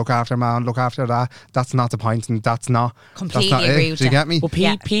everyone says look after man, look after that. That's not the point, and that's not Completely that's not agree it. with Do you you. get me?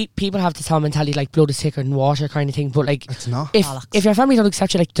 Well, people have this whole mentality like blood is thicker than water kind of thing, but like It's not. if your family don't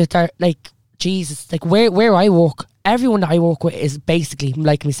accept you, like they're like Jesus, like where I work, everyone that I work with is basically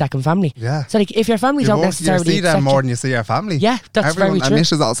like my second family. Yeah. So like if your family don't You necessarily see them accept more you, than you see your family. Yeah, that's Everyone, very I true.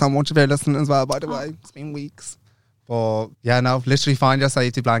 miss you all so much if you're listening as well, by the way. It's been weeks. But yeah, no, literally find your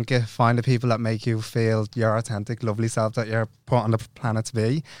safety blanket. Find the people that make you feel your authentic, lovely self that you're put on the planet to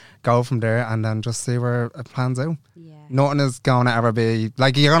be. Go from there and then just see where it plans out. Yeah. Nothing is going to ever be,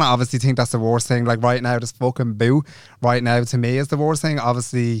 like, you're going to obviously think that's the worst thing. Like right now, this fucking boo right now to me is the worst thing.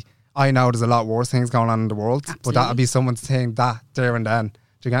 Obviously, I know there's a lot worse things going on in the world. Absolutely. But that would be someone's thing that there and then.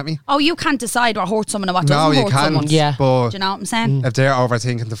 Do you get me? Oh, you can't decide what hurts someone and what No, doesn't you hurt can't. someone. Yeah. But Do you know what I'm saying? if they're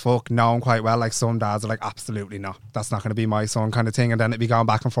overthinking the fuck, know 'em quite well, like some dads are like, absolutely not. That's not going to be my son kind of thing. And then it'd be going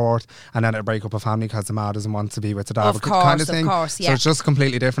back and forth. And then it'd break up a family because the ma doesn't want to be with the dad. Of kind of course, thing. yeah. So it's just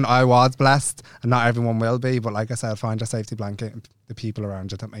completely different. I was blessed and not everyone will be. But like I said, find your safety blanket and the people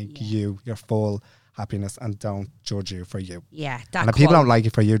around you that make you your full happiness and don't judge you for you. Yeah, that And if people quote. don't like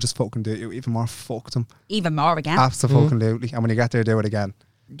it for you, just fucking do it you even more. Fuck them. Even more again. Absolutely. And when you get there, do it again.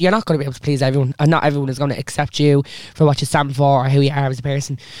 you're not going to be able to please everyone, and not everyone is going to accept you for what you stand for or who you are as a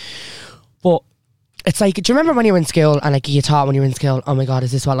person. But it's like, do you remember when you were in school and like you thought when you were in school, oh my God,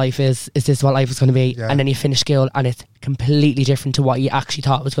 is this what life is? Is this what life is going to be? Yeah. And then you finish school and it's completely different to what you actually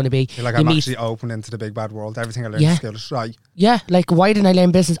thought it was going to be. You're like, You I'm meet- actually open into the big bad world. Everything I learned Yeah. in school is right. Yeah, like why didn't I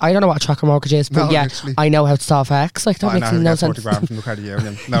learn business? I don't know what a tracker mortgage is, but No, yeah, literally. I know how to solve X. Like that I know makes how to no get sense. 40 grand from the credit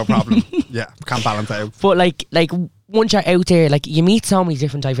union. No problem. Yeah, can't balance out. But like once you're out there, like you meet so many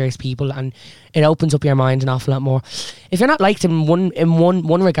different diverse people, and it opens up your mind an awful lot more. If you're not liked in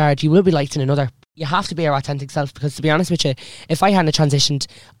one regard, you will be liked in another. You have to be your authentic self, because to be honest with you, if I hadn't transitioned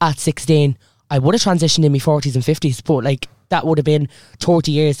at 16, I would have transitioned in my 40s and 50s, but like that would have been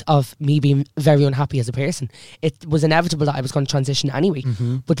 30 years of me being very unhappy as a person. It was inevitable that I was going to transition anyway,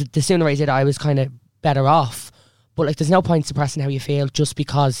 but the sooner I did, I was kind of better off. But like there's no point suppressing how you feel just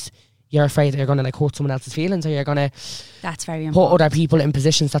because you're afraid that you're going to like hurt someone else's feelings, or you're going to That's very put important. other people in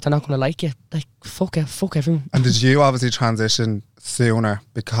positions that they're not going to like you. Like fuck everyone. And did you obviously transition sooner?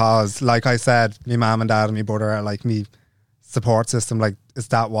 Because like I said, my mum and dad and my brother are like me support system. Like, is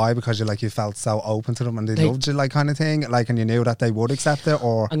that why? Because you felt so open to them and they Like- loved you, like kind of thing, like, and you knew that they would accept it?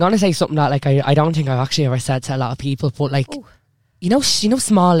 Or I'm going to say something that like I don't think I've actually ever said to a lot of people, but like you know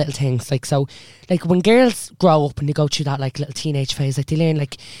small little things, like, so like when girls grow up and they go through that like little teenage phase, like they learn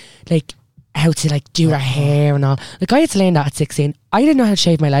like how to like do their hair and all. Like I had to learn that at 16. I didn't know how to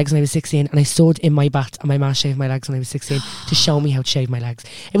shave my legs when I was 16, and I stood in my bath and my ma shaved my legs when I was 16 to show me how to shave my legs.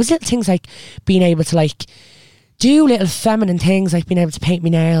 It was little things like being able to like do little feminine things, like being able to paint my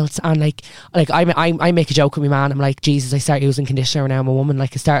nails, and like I make a joke with my man. I'm like, Jesus, I started using conditioner and now I'm a woman.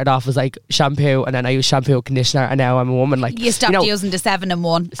 Like it started off as like shampoo, and then I used shampoo and conditioner, and now I'm a woman. Like You stopped know, using the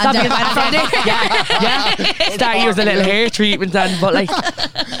 7-in-1. Stop and it. then went from there. yeah. Start using a little hair treatment then, but like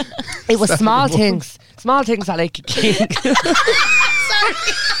it was small things that like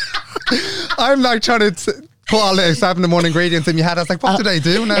I'm like trying to put all the 7 in 1 ingredients in your head. I was like, what do they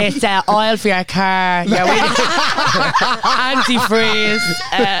do now? It's oil for your car. Antifreeze.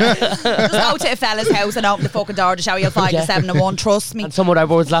 Just go to a fella's house and open the fucking door to show you'll find the 7 in 1. Trust me. And some of our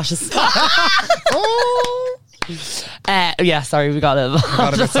boards lashes. Yeah, sorry, we got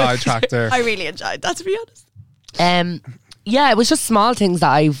a bit sidetracked there. I really enjoyed that, to be honest. Yeah, it was just small things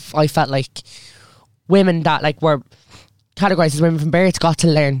that I felt like women that like were categorised as women from birth got to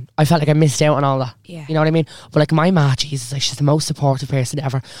learn. I felt like I missed out on all that. Yeah. You know what I mean? But like my ma, Jesus, like she's the most supportive person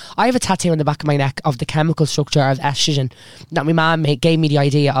ever. I have a tattoo on the back of my neck of the chemical structure of estrogen that my mum gave me the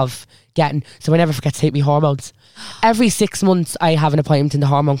idea of getting, so I never forget to take my hormones. Every 6 months I have an appointment in the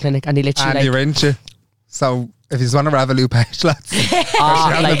hormone clinic and they literally and you're into. So if you want to Revolut Paige, lads.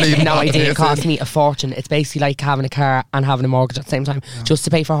 No idea. It cost me a fortune. It's basically like having a car and having a mortgage at the same time, just to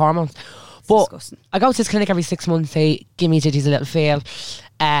pay for hormones. But disgusting. I go to this clinic every 6 months. They give me ditties a little feel.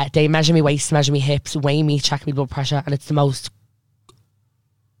 They measure me waist, measure me hips, weigh me, check me blood pressure, and it's the most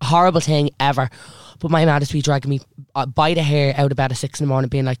horrible thing ever. But my mad is to be dragging me by the hair out of bed at 6 in the morning,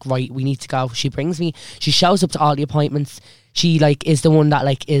 being like, right, we need to go. She brings me. She shows up to all the appointments. She like is the one that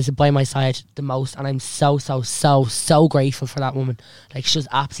like is by my side the most, and I'm so grateful for that woman. Like she does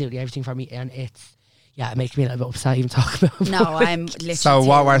absolutely everything for me, and it makes me a little bit upset even talking about it. No, I'm literally. So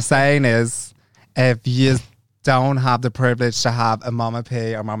what we're saying is, if you don't have the privilege to have a Mama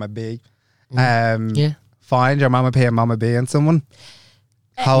P or Mama B, find your Mama P or Mama B in someone.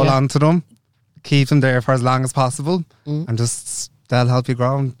 Hold on to them, keep them there for as long as possible, and just they'll help you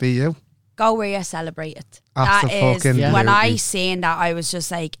grow and be you. Go where you celebrate it. Absolutely. When I seen that, I was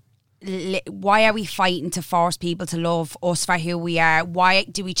just like, why are we fighting to force people to love us for who we are? Why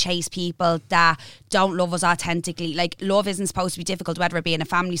do we chase people that don't love us authentically? Like, love isn't supposed to be difficult, whether it be in a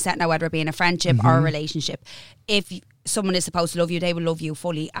family setting or whether it be in a friendship or a relationship. If someone is supposed to love you, they will love you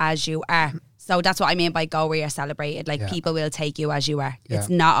fully as you are. So that's what I mean by go where you're celebrated. Like, people will take you as you are. Yeah. It's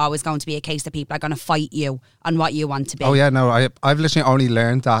not always going to be a case that people are going to fight you on what you want to be. Oh yeah, no, I've literally only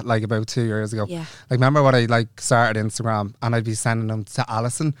learned that like about 2 years ago. Yeah. Like, remember when I like started Instagram and I'd be sending them to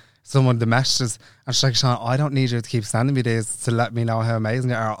Alison, someone the messages, and she's like, Sean, I don't need you to keep sending me this to let me know how amazing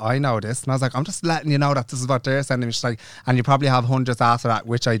you are. I know this. And I was like, I'm just letting you know that this is what they're sending me. She's like, and you probably have hundreds after that,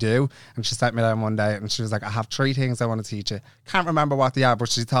 which I do. And she sent me down one day and she was like, I have 3 things I want to teach you. Can't remember what they are, but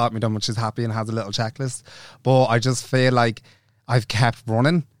she taught me them and she's happy and has a little checklist. But I just feel like I've kept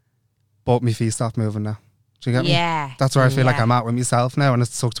running, but my feet stopped moving now. Do you get me? Yeah. That's where I feel like I'm at with myself now, and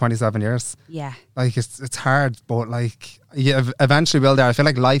it's took 27 years. Yeah. Like, it's hard, but like, you eventually will there. I feel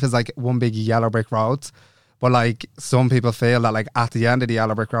like life is like one big yellow brick road, but like some people feel that like at the end of the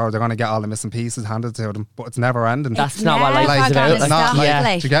yellow brick road they're going to get all the missing pieces handed to them, but it's never ending. That's not what life is about. It's not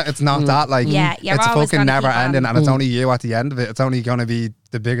like, do you get, it's not that like, it's fucking never ending, and it's only you at the end of it. It's only going to be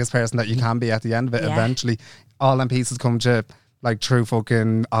the biggest person that you can be at the end of it. Eventually all them pieces come to like true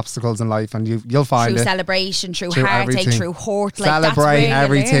fucking obstacles in life, and you'll find true it. Celebration, true heartache, everything. true hurt. Like, Celebrate that's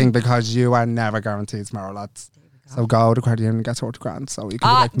everything, because you are never guaranteed tomorrow, lads. So go to credit union and get 40 grand so you can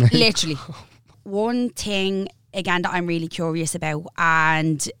be like me. Literally. One thing again that I'm really curious about,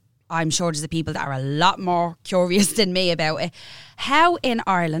 and I'm sure there's the people that are a lot more curious than me about it. How in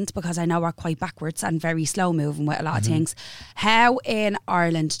Ireland, because I know we're quite backwards and very slow moving with a lot of things, how in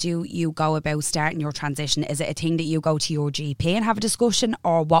Ireland do you go about starting your transition? Is it a thing that you go to your GP and have a discussion,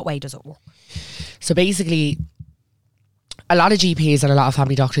 or what way does it work? So basically, a lot of GPs and a lot of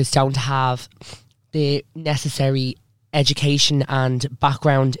family doctors don't have the necessary education and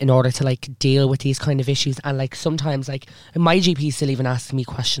background in order to like deal with these kind of issues, and like sometimes like my GP still even asking me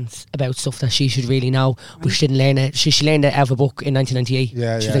questions about stuff that she should really know, but she didn't learn it. She learned it out of a book in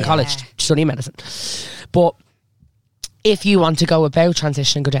 1998. She was in college studying medicine. But if you want to go about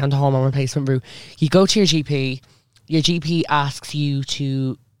transition and go down the hormone replacement route, you go to your GP asks you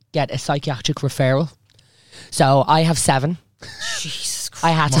to get a psychiatric referral. So I have 7. Jesus Christ.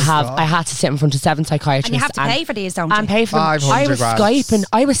 I had to sit in front of 7 psychiatrists. And you have to pay for these, don't you? And pay for them. I was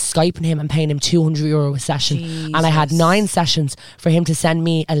Skyping him and paying him €200 a session. Jesus. And I had 9 sessions for him to send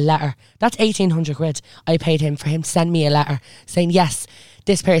me a letter. That's 1,800 quid. I paid him for him to send me a letter saying, yes,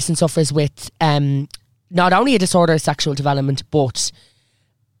 this person suffers with not only a disorder of sexual development, but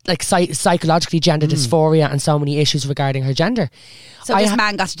like psychologically gender dysphoria and so many issues regarding her gender. So this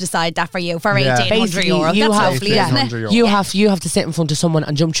man got to decide that for you for €1,800. You That's have, lovely, isn't it? You have to sit in front of someone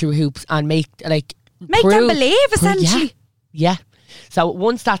and jump through hoops and make them believe, essentially. Yeah. So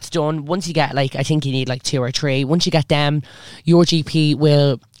once that's done, once you get like, I think you need like 2 or 3. Once you get them, your GP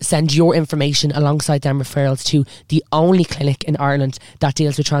will send your information alongside them referrals to the only clinic in Ireland that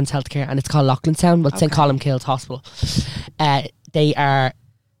deals with trans healthcare, and it's called Loughlinstown, but St. Columkille's Hospital. They are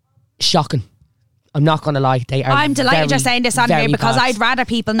shocking. I'm not going to lie, they are. I'm delighted you're saying this on here because I'd rather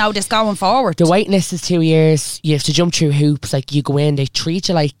people know this going forward. The waiting list is 2 years. You have to jump through hoops. Like, you go in, they treat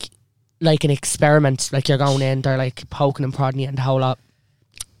you like an experiment. Like, you're going in, they're like poking and prodding you and the whole lot.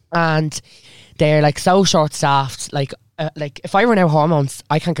 And they're like so short staffed. Like if I run out of hormones,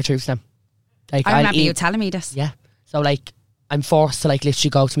 I can't get through to them. Like, I remember you telling me this. Yeah. So like, I'm forced to like literally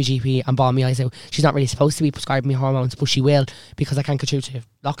go to my GP and bawl my eyes out. She's not really supposed to be prescribing me hormones, but she will because I can't get through to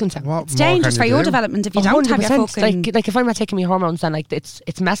Lachlan's. It's dangerous for your development if you don't have your fucking... Like if I'm not taking my hormones, then like it's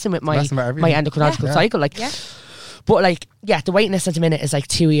messing with my endocrinological cycle. Like, but like, the waiting list at the minute is like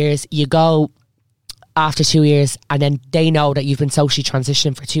 2 years. You go after 2 years, and then they know that you've been socially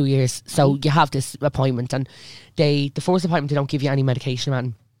transitioning for 2 years. So you have this appointment, and the first appointment they don't give you any medication,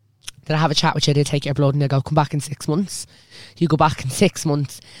 man. Then I have a chat with you, they take your blood and they go, come back in 6 months. You go back in 6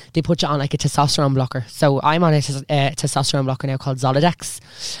 months, they put you on like a testosterone blocker. So I'm on a testosterone blocker now called Zoladex.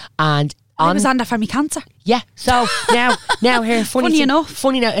 And I was on that for me cancer. Yeah. So now here, funny enough,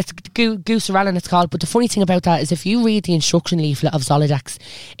 it's Goosarelin it's called. But the funny thing about that is if you read the instruction leaflet of Zoladex,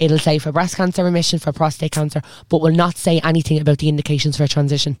 it'll say for breast cancer remission, for prostate cancer, but will not say anything about the indications for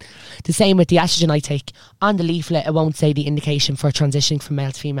transition. The same with the estrogen I take. On the leaflet, it won't say the indication for transitioning from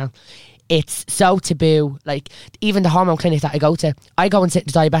male to female. It's so taboo. Like, even the hormone clinic that I go and sit in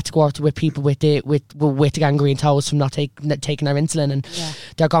the diabetic ward with people with the gangrene toes from not taking their insulin, and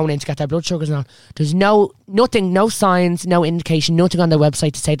they're going in to get their blood sugars and all. There's nothing, no signs, no indication, nothing on their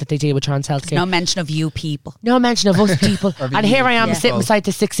website to say that they deal with trans healthcare. No mention of you people. No mention of us people. And here I am sitting beside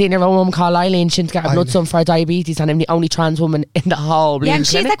this 16-year-old woman called Eileen. She's to get her blood done for her diabetes, and I'm the only trans woman in the whole. Yeah, and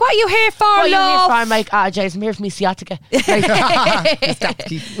she's like, "What are you here for, what love?" Are you here for? I'm like, James, I'm here for me sciatica.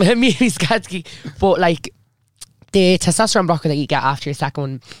 But like the testosterone blocker that you get after your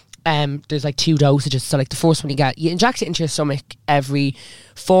second one, there's like 2 dosages. So like the first one you inject it into your stomach every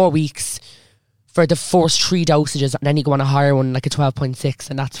 4 weeks for the first 3 dosages, and then you go on a higher one, like a 12.6,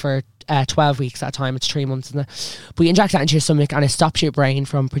 and that's for 12 weeks at a time. It's 3 months, isn't it? But you inject that into your stomach and it stops your brain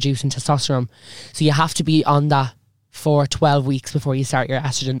from producing testosterone. So you have to be on that for 12 weeks before you start your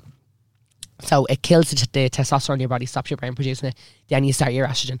estrogen. So it kills the testosterone in your body, stops your brain producing it, then you start your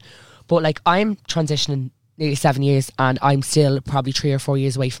estrogen. But like, I'm transitioning nearly 7 years, and I'm still probably 3 or 4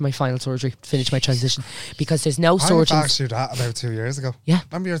 years away from my final surgery to finish my transition, because there's no surgeons. I asked you that about 2 years ago. Yeah.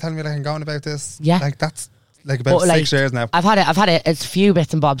 Remember you were telling me that I'm going about this? Yeah. Like, that's like about 6 years now. I've had it. It's a few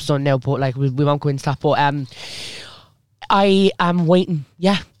bits and bobs done now, but like we won't go into that. But I am waiting.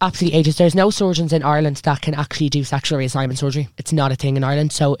 Yeah, absolutely ages. There's no surgeons in Ireland that can actually do sexual reassignment surgery. It's not a thing in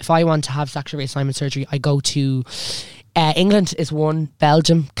Ireland. So if I want to have sexual reassignment surgery, I go to England is one,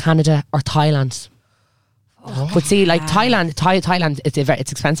 Belgium, Canada, or Thailand. But see, like Thailand,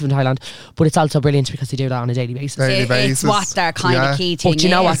 it's expensive in Thailand, but it's also brilliant because they do that on a daily basis. It's what their kind of key thing do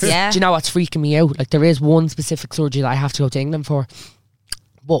you know do you know what's freaking me out? Like, there is one specific surgery that I have to go to England for.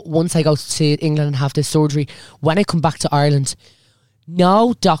 But once I go to England and have this surgery, when I come back to Ireland,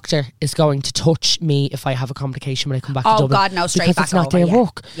 no doctor is going to touch me if I have a complication when I come back to Dublin. Oh God, no, straight because back it's not over, their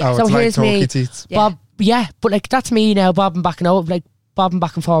work. Oh, so it's here's like me, teeth. Bob. Yeah, but like, that's me now, bobbing back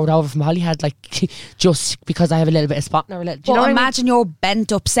and forward over from Holyhead, like, just because I have a little bit of spot now. Do you know imagine you're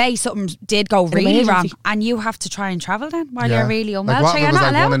bent up, say something did go really wrong, and you have to try and travel then while you're really unwell. Like, so you're not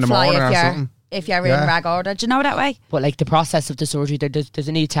allowed to fly if you're in rag order. Do you know that way? But like, the process of the surgery, there's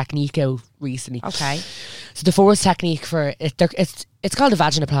a new technique out recently. Okay. So the first technique for it, it's called a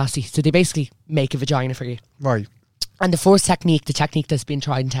vaginoplasty. So they basically make a vagina for you. Right. And the first technique, the technique that's been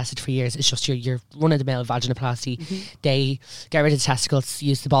tried and tested for years, is just your run-of-the-mill vaginoplasty. Mm-hmm. They get rid of the testicles,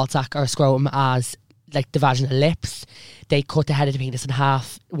 use the ball sack or scrotum as like the vaginal lips. They cut the head of the penis in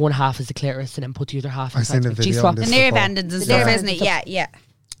half. One half is the clitoris, and then put the other half inside the G-spot. The nerve endings and stuff, isn't it? Yeah.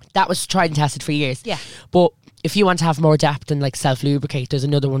 That was tried and tested for years. Yeah. But if you want to have more depth and like self-lubricate, there's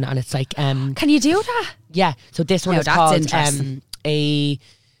another one, and it's like... Can you do that? Yeah. So this one is called a...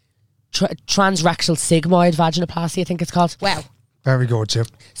 transrectal sigmoid vaginoplasty, I think it's called. Wow. Very good, Chip.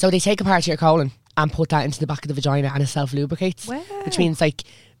 So they take a part of your colon and put that into the back of the vagina, and it self-lubricates. Wow. Which means like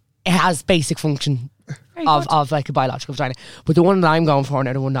it has basic function of like a biological vagina. But the one that I'm going for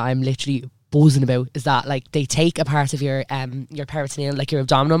now, the one that I'm literally buzzing about, is that like they take a part of your peritoneal, like your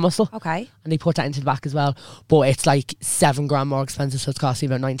abdominal muscle, okay, and they put that into the back as well, but it's like $7,000 more expensive, so it's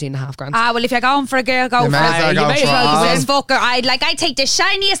costing about $19,500. Well, if you're going for a girl, go for it. You may as well go fucker. I take the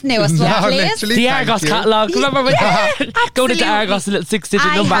shiniest, newest one, please. The Argos catalogue. Remember when go to the Argos, a little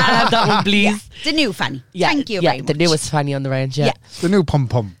 6-digit number. I have that one, please. The new fanny. Yeah. Thank you very much. The newest fanny on the range. Yeah. The new pum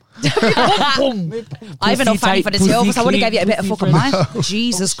pum. I have enough fanny for the two of us. I would have gave you a bit of fucking mine.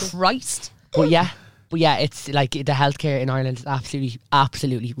 Jesus Christ. But yeah, But yeah, it's like the healthcare in Ireland is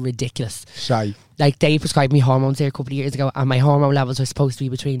absolutely ridiculous. Shy. Like they prescribed me hormones there a couple of years ago, and my hormone levels were supposed to be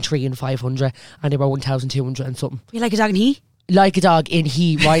between 3 and 500, and they were 1,200 and something. You're like a dog in heat. Like a dog in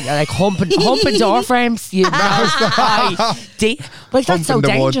heat, right? Like humping door frames. You know, like that's so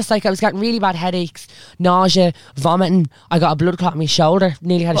dangerous. Like I was getting really bad headaches, nausea, vomiting. I got a blood clot in my shoulder.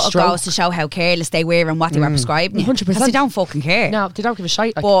 Nearly had a stroke. It goes to show how careless they were and what they were prescribing. 100%. Because they don't fucking care. No, they don't give a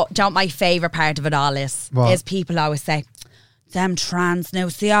shite. Like. But don't my favourite part of it all is people always say, them trans now,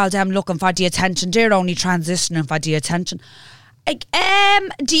 see all them looking for the attention. They're only transitioning for the attention. Like,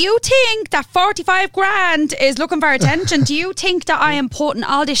 do you think that 45 grand is looking for attention? Do you think that I am putting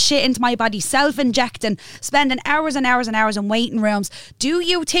all this shit into my body, self-injecting, spending hours and hours and hours in waiting rooms? Do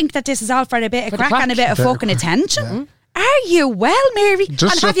you think that this is all for a bit of crack and a bit of fucking attention? Yeah. Are you well, Mary?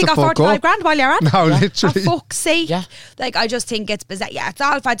 Just and have you got 45 grand while you're at it? No, literally. For fuck's sake. Yeah. Like, I just think it's bizarre. Yeah, it's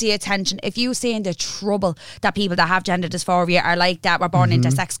all for the attention. If you see the trouble that people that have gender dysphoria are like that, were born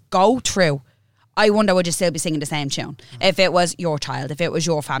intersex, go through, I wonder would you still be singing the same tune if it was your child, if it was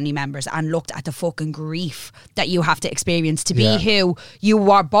your family members, and looked at the fucking grief that you have to experience to be who you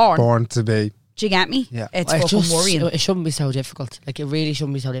were born to be. Do you get me? Yeah. It's fucking worrying. It shouldn't be so difficult. Like it really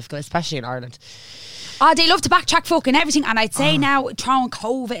shouldn't be so difficult, especially in Ireland. Oh, they love to backtrack fucking everything, and I'd say now throwing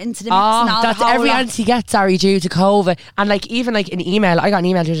COVID into the mix and all that's the whole every lot. answer you get, sorry, due to COVID. And like even like an email, I got an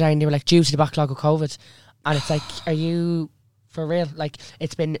email the other day and they were like, due to the backlog of COVID. And it's like, are you for real? Like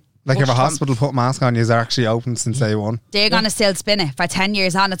it's been like if a hospital put mask on, you're actually open since day one. They're going to still spin it for 10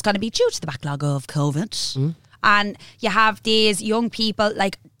 years on. It's going to be due to the backlog of COVID. And you have these young people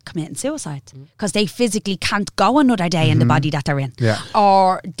like committing suicide because they physically can't go another day in the body that they're in,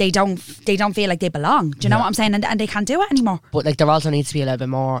 or they don't feel like they belong. Do you know what I'm saying? And they can't do it anymore. But like there also needs to be a little bit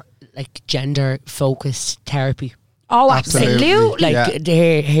more like gender focused therapy. Oh, absolutely. Like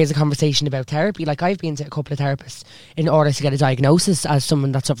here's a conversation about therapy. Like I've been to a couple of therapists in order to get a diagnosis as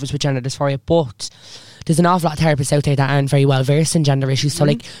someone that suffers with gender dysphoria, but there's an awful lot of therapists out there that aren't very well versed in gender issues. So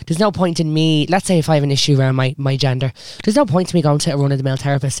like there's no point in me, let's say if I have an issue around my gender, there's no point in me going to a run-of-the-mill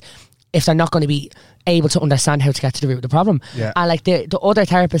therapist if they're not going to be able to understand how to get to the root of the problem. And like the other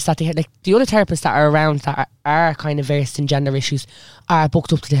therapists the other therapists that are around that are kind of versed in gender issues are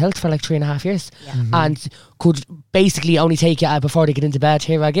booked up to the hilt for like 3.5 years and could basically only take you before they get into bed.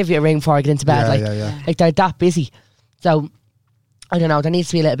 Here, I'll give you a ring before I get into bed. Like they're that busy. So I don't know, there needs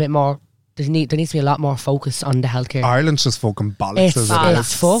to be a little bit more. There needs to be a lot more focus on the healthcare. Ireland's just fucking bollocks.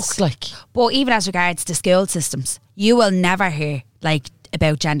 It's fucked. Like, but even as regards to school systems, you will never hear like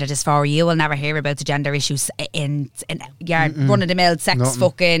about gender dysphoria. You will never hear about the gender issues in your run-of-the-mill sex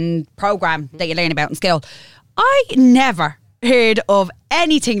fucking program that you learn about in school. I never heard of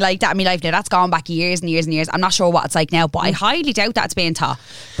anything like that in my life. Now that's gone back years and years and years. I'm not sure what it's like now, but I highly doubt that's being taught,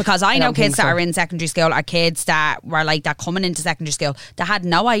 because I know kids that are in secondary school or kids that were like that coming into secondary school that had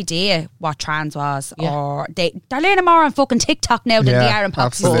no idea what trans was, or they're learning more on fucking TikTok now than they are in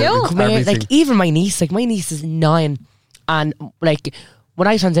public school. Like even my niece is 9, and like when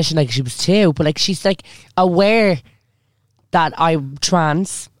I transitioned, like she was 2, but like she's like aware that I'm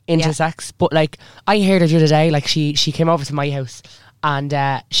trans, intersex, but like I heard her the other day, like she came over to my house and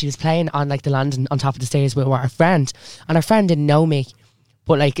she was playing on like the landing on top of the stairs with her friend, and her friend didn't know me,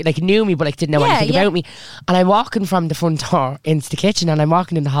 but like knew me, but like didn't know anything about me. And I'm walking from the front door into the kitchen, and I'm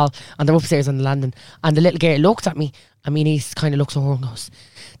walking in the hall, and they're upstairs on the landing, and the little girl looked at me, and my niece kind of looks at her and goes,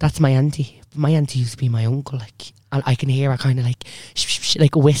 "That's my auntie. My auntie used to be my uncle." Like, and I can hear her kind of like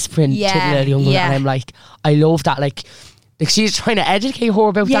like whispering to the little young girl, and I'm like, I love that. Like she's trying to educate her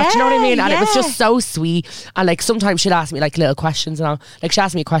about that, do you know what I mean? And it was just so sweet. And like sometimes she'd ask me like little questions, and all. Like she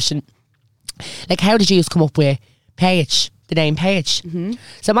asked me a question like, how did you come up with Paige, the name Paige?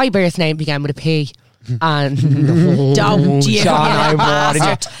 So my birth name began with a P. And don't you? Sean, I'm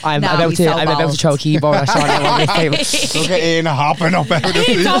about to throw a keyboard at Sean on this table. Look at Ian hopping up out of the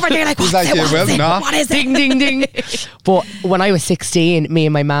He's over there like, what's it? What is it? Ding, ding, ding. But when I was 16, me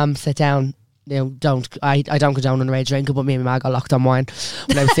and my mum sat down. You know, I don't condone underage drinking, but me and my mum got locked on wine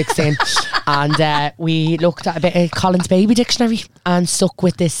when I was 16. And we looked at a bit of Colin's Baby Dictionary and stuck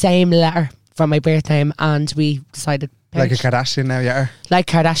with the same letter from my birth name, and we decided Paige. Like a Kardashian now, yeah. Like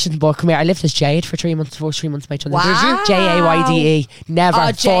Kardashian, but come here, I lived as Jade for 3 months. For 3 months, my children. Wow. Jayde.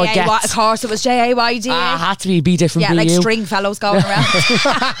 Never forget. Of course, it was Jayde. Had to be different. Yeah, like you. string fellows going around.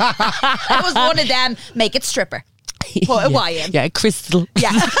 It was one of them. Make it stripper. Put a Y in. Yeah, Crystal.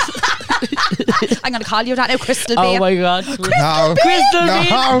 Yeah. I'm going to call you that now, Crystal Behan. Oh my God. No. Crystal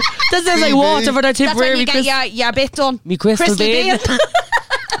Behan. That sounds like water for that That's when Tipperary. you get your bit done. Me Crystal Behan.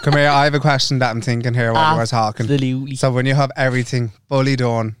 Come here, I have a question that I'm thinking here while we're talking. Absolutely. So when you have everything fully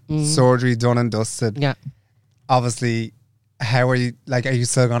done, surgery done and dusted, Yeah. obviously, how are you, like, are you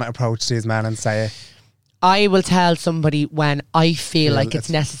still going to approach these men and say it? I will tell somebody when I feel Yeah, like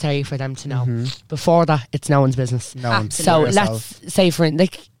it's necessary for them to know. Before that, it's no one's business. No one's So let's say for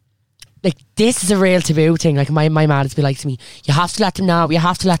like this is a real taboo thing. Like my mum has been like to me, you have to let them know. You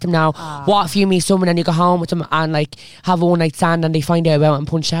have to let them know. What if you meet someone and you go home with them and like have a one night stand and they find out about it and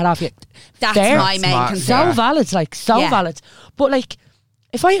punch the head off you? That's Fair. my main concern. So valid, like so valid. But like,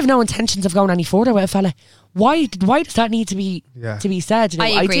 if I have no intentions of going any further with a fella, why does that need to be said? You know,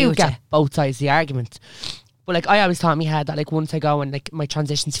 I agree do with get you. both sides of the argument. But like, I always thought in my head that like once I go and like my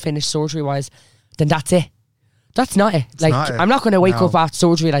transition's finished surgery wise, then that's it. That's not it. Like, not it. I'm not going to wake up after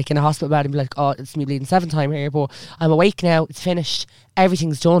surgery like in a hospital bed and be like, oh, it's me bleeding 7th time here, but I'm awake now, it's finished,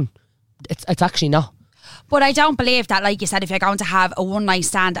 everything's done. It's actually not. But I don't believe that, like you said, if you're going to have a one night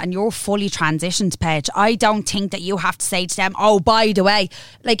stand and you're fully transitioned, Paige, I don't think that you have to say to them, oh, by the way,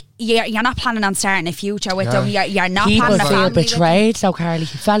 like you're not planning on starting a future with them. You're not People planning a feel family betrayed, so Carly.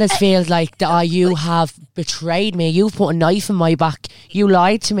 Fellas feel like, you have betrayed me. You've put a knife in my back. You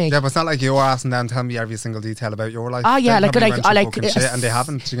lied to me. Yeah, but it's not like you're asking them to tell me every single detail about your life. Oh yeah, They like probably good, went through fucking shit and they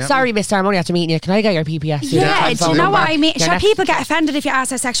haven't. You get sorry, me? Mister, I'm only after meeting you. Can I get your PPS? Yeah, do you know what I mean? Your Sure, next- people get offended if you ask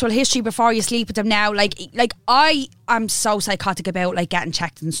their sexual history before you sleep with them now. Like I'm so psychotic about like getting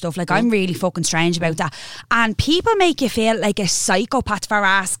checked and stuff. Like I'm really fucking strange about that. And people make you feel like a psychopath for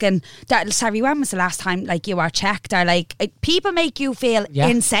asking that. Sorry, when was the last time like you were checked? Or like people make you feel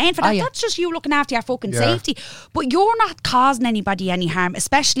insane for that. That's just you looking after your fucking safety. But you're not causing anybody any harm,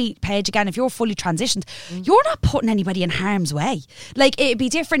 especially Paige. Again, if you're fully transitioned, you're not putting anybody in harm's way. Like it'd be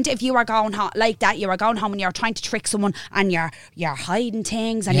different if you were going like that. You were going home and you're trying to trick someone and you're hiding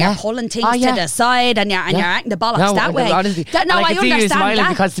things and you're pulling things to the side and you're acting the bollocks that way. Honestly, I can see you understand smiling that.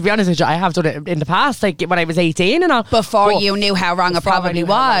 because, to be honest with you, I have done it in the past, like when I was 18 and all. Before you knew how wrong it probably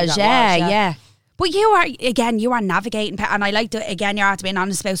was. Yeah. Yeah. But you are navigating, and I like to, again, you're after being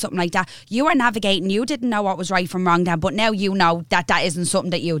honest about something like that. You are navigating, you didn't know what was right from wrong then, but now you know that isn't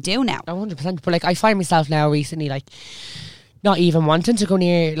something that you do now. 100%. But like, I find myself now recently, like, not even wanting to go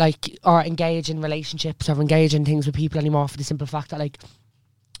near, like, or engage in relationships or engage in things with people anymore for the simple fact that, like,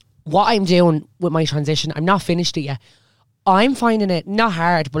 what I'm doing with my transition, I'm not finished it yet. I'm finding it not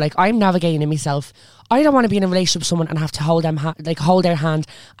hard, but like I'm navigating it myself. I don't want to be in a relationship with someone and have to hold them hold their hand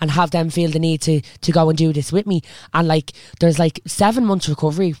and have them feel the need to go and do this with me. And like there's like 7 months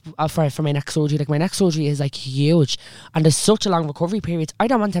recovery for my next surgery. Like my next surgery is like huge, and there's such a long recovery period. I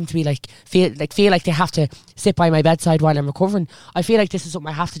don't want them to be like feel like they have to sit by my bedside while I'm recovering. I feel like this is something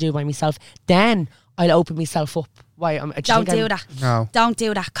I have to do by myself. Then I'll open myself up. Don't do that. No. Don't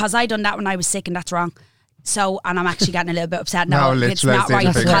do that, because I done that when I was sick and that's wrong. So, and I'm actually getting a little bit upset now. No, it's not right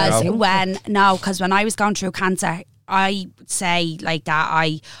literally, because when I was going through cancer, I say like that,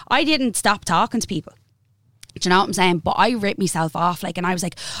 I didn't stop talking to people. Do you know what I'm saying? But I ripped myself off, like, and I was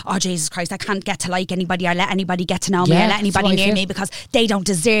like, oh Jesus Christ, I can't get to like anybody or let anybody get to know me or let anybody near me because they don't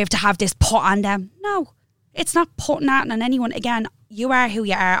deserve to have this put on them. No, it's not putting that on anyone. Again, you are who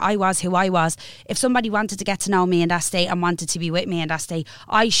you are. I was who I was. If somebody wanted to get to know me in that state and wanted to be with me in that state,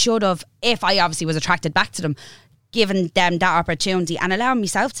 I should have, if I obviously was attracted back to them, given them that opportunity and allowing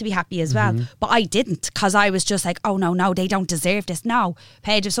myself to be happy as well. But I didn't, because I was just like, oh no, they don't deserve this. No,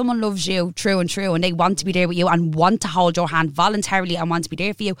 Paige, if someone loves you true and they want to be there with you and want to hold your hand voluntarily and want to be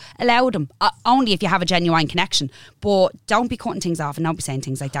there for you, allow them. Only if you have a genuine connection. But don't be cutting things off and don't be saying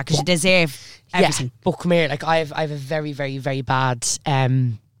things like that, because you deserve everything. Yeah, but come here, like I have a very, very, very bad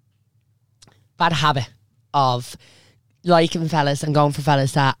habit of liking fellas and going for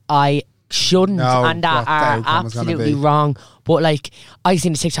fellas that I shouldn't and that are absolutely wrong. But like, I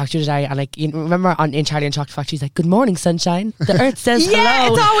seen a TikTok the other day, and like, you remember in Charlie and Chocolate Factory, he's like, "Good morning, sunshine. The earth says hello." Yeah,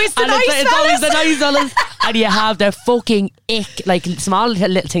 it's always the nice it's always the nice fellas. And you have the fucking ick, like small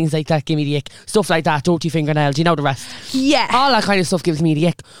little things like that give me the ick. Stuff like that, dirty fingernails, you know the rest. Yeah, all that kind of stuff gives me the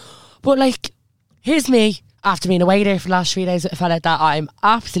ick. But like, here's me after being away there for the last 3 days with a fella that I'm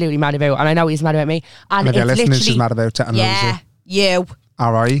absolutely mad about, and I know he's mad about me. And it's literally, she's mad about it. Yeah, you.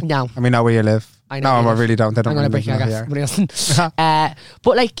 Alright. No. I mean, know where you live. I know. No, I really don't. I don't I'm gonna really break your know gas.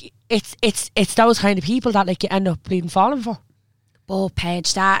 But like, it's those kind of people that like you end up bleeding falling for. But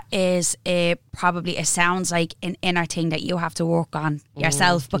Paige, that is probably, it sounds like an inner thing that you have to work on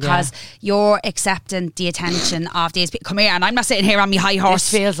yourself, because you're accepting the attention of these people. Come here, and I'm not sitting here on my high horse.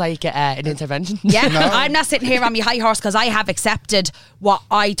 This feels like an intervention. Yeah, I'm not sitting here on my high horse because I have accepted what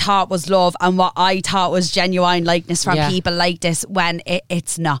I thought was love and what I thought was genuine likeness from people like this, when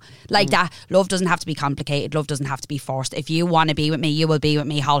it's not like that. Love doesn't have to be complicated. Love doesn't have to be forced. If you want to be with me, you will be with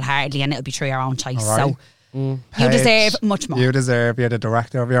me wholeheartedly, and it'll be through your own choice. So you deserve much more. You're the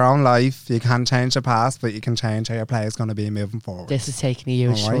director of your own life. You can't change the past, but you can change how your play is going to be moving forward. This is taking a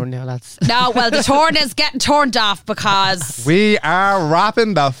huge turn now, lads. No, well, the turn is getting turned off because we are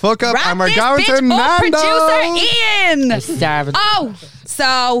wrapping the fuck up, and we're going to Nando's. Producer Ian. I'm starving. Oh,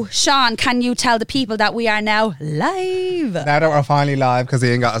 so Sean, can you tell the people that we are now live? Now that we're finally live, because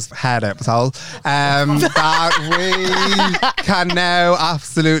Ian got his head up his hole, that we can now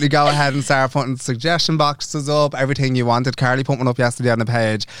absolutely go ahead and start putting suggestion boxes up, everything you wanted. Carly put one up yesterday on the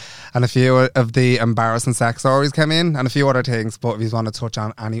page, and a few of the embarrassing sex stories came in, and a few other things. But if you want to touch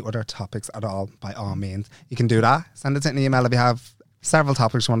on any other topics at all, by all means, you can do that. Send it in an email if you have several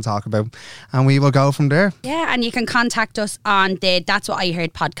topics you want to talk about, and we will go from there. Yeah, and you can contact us on the That's What I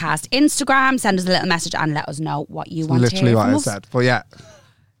Heard podcast Instagram. Send us a little message and let us know what you want to hear literally what from I us. said. But yeah,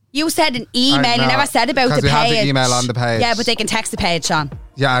 you said an email. You never said about the page. Because we have the email on the page. Yeah, but they can text the page, Sean.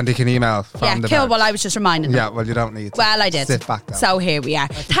 Yeah, and they can email from the cool. page. Well, I was just reminding them. Yeah, well, you don't need to. Well, I did. Sit back down. So here we are.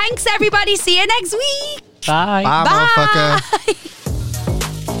 Thanks, everybody. See you next week. Bye. Bye, motherfucker.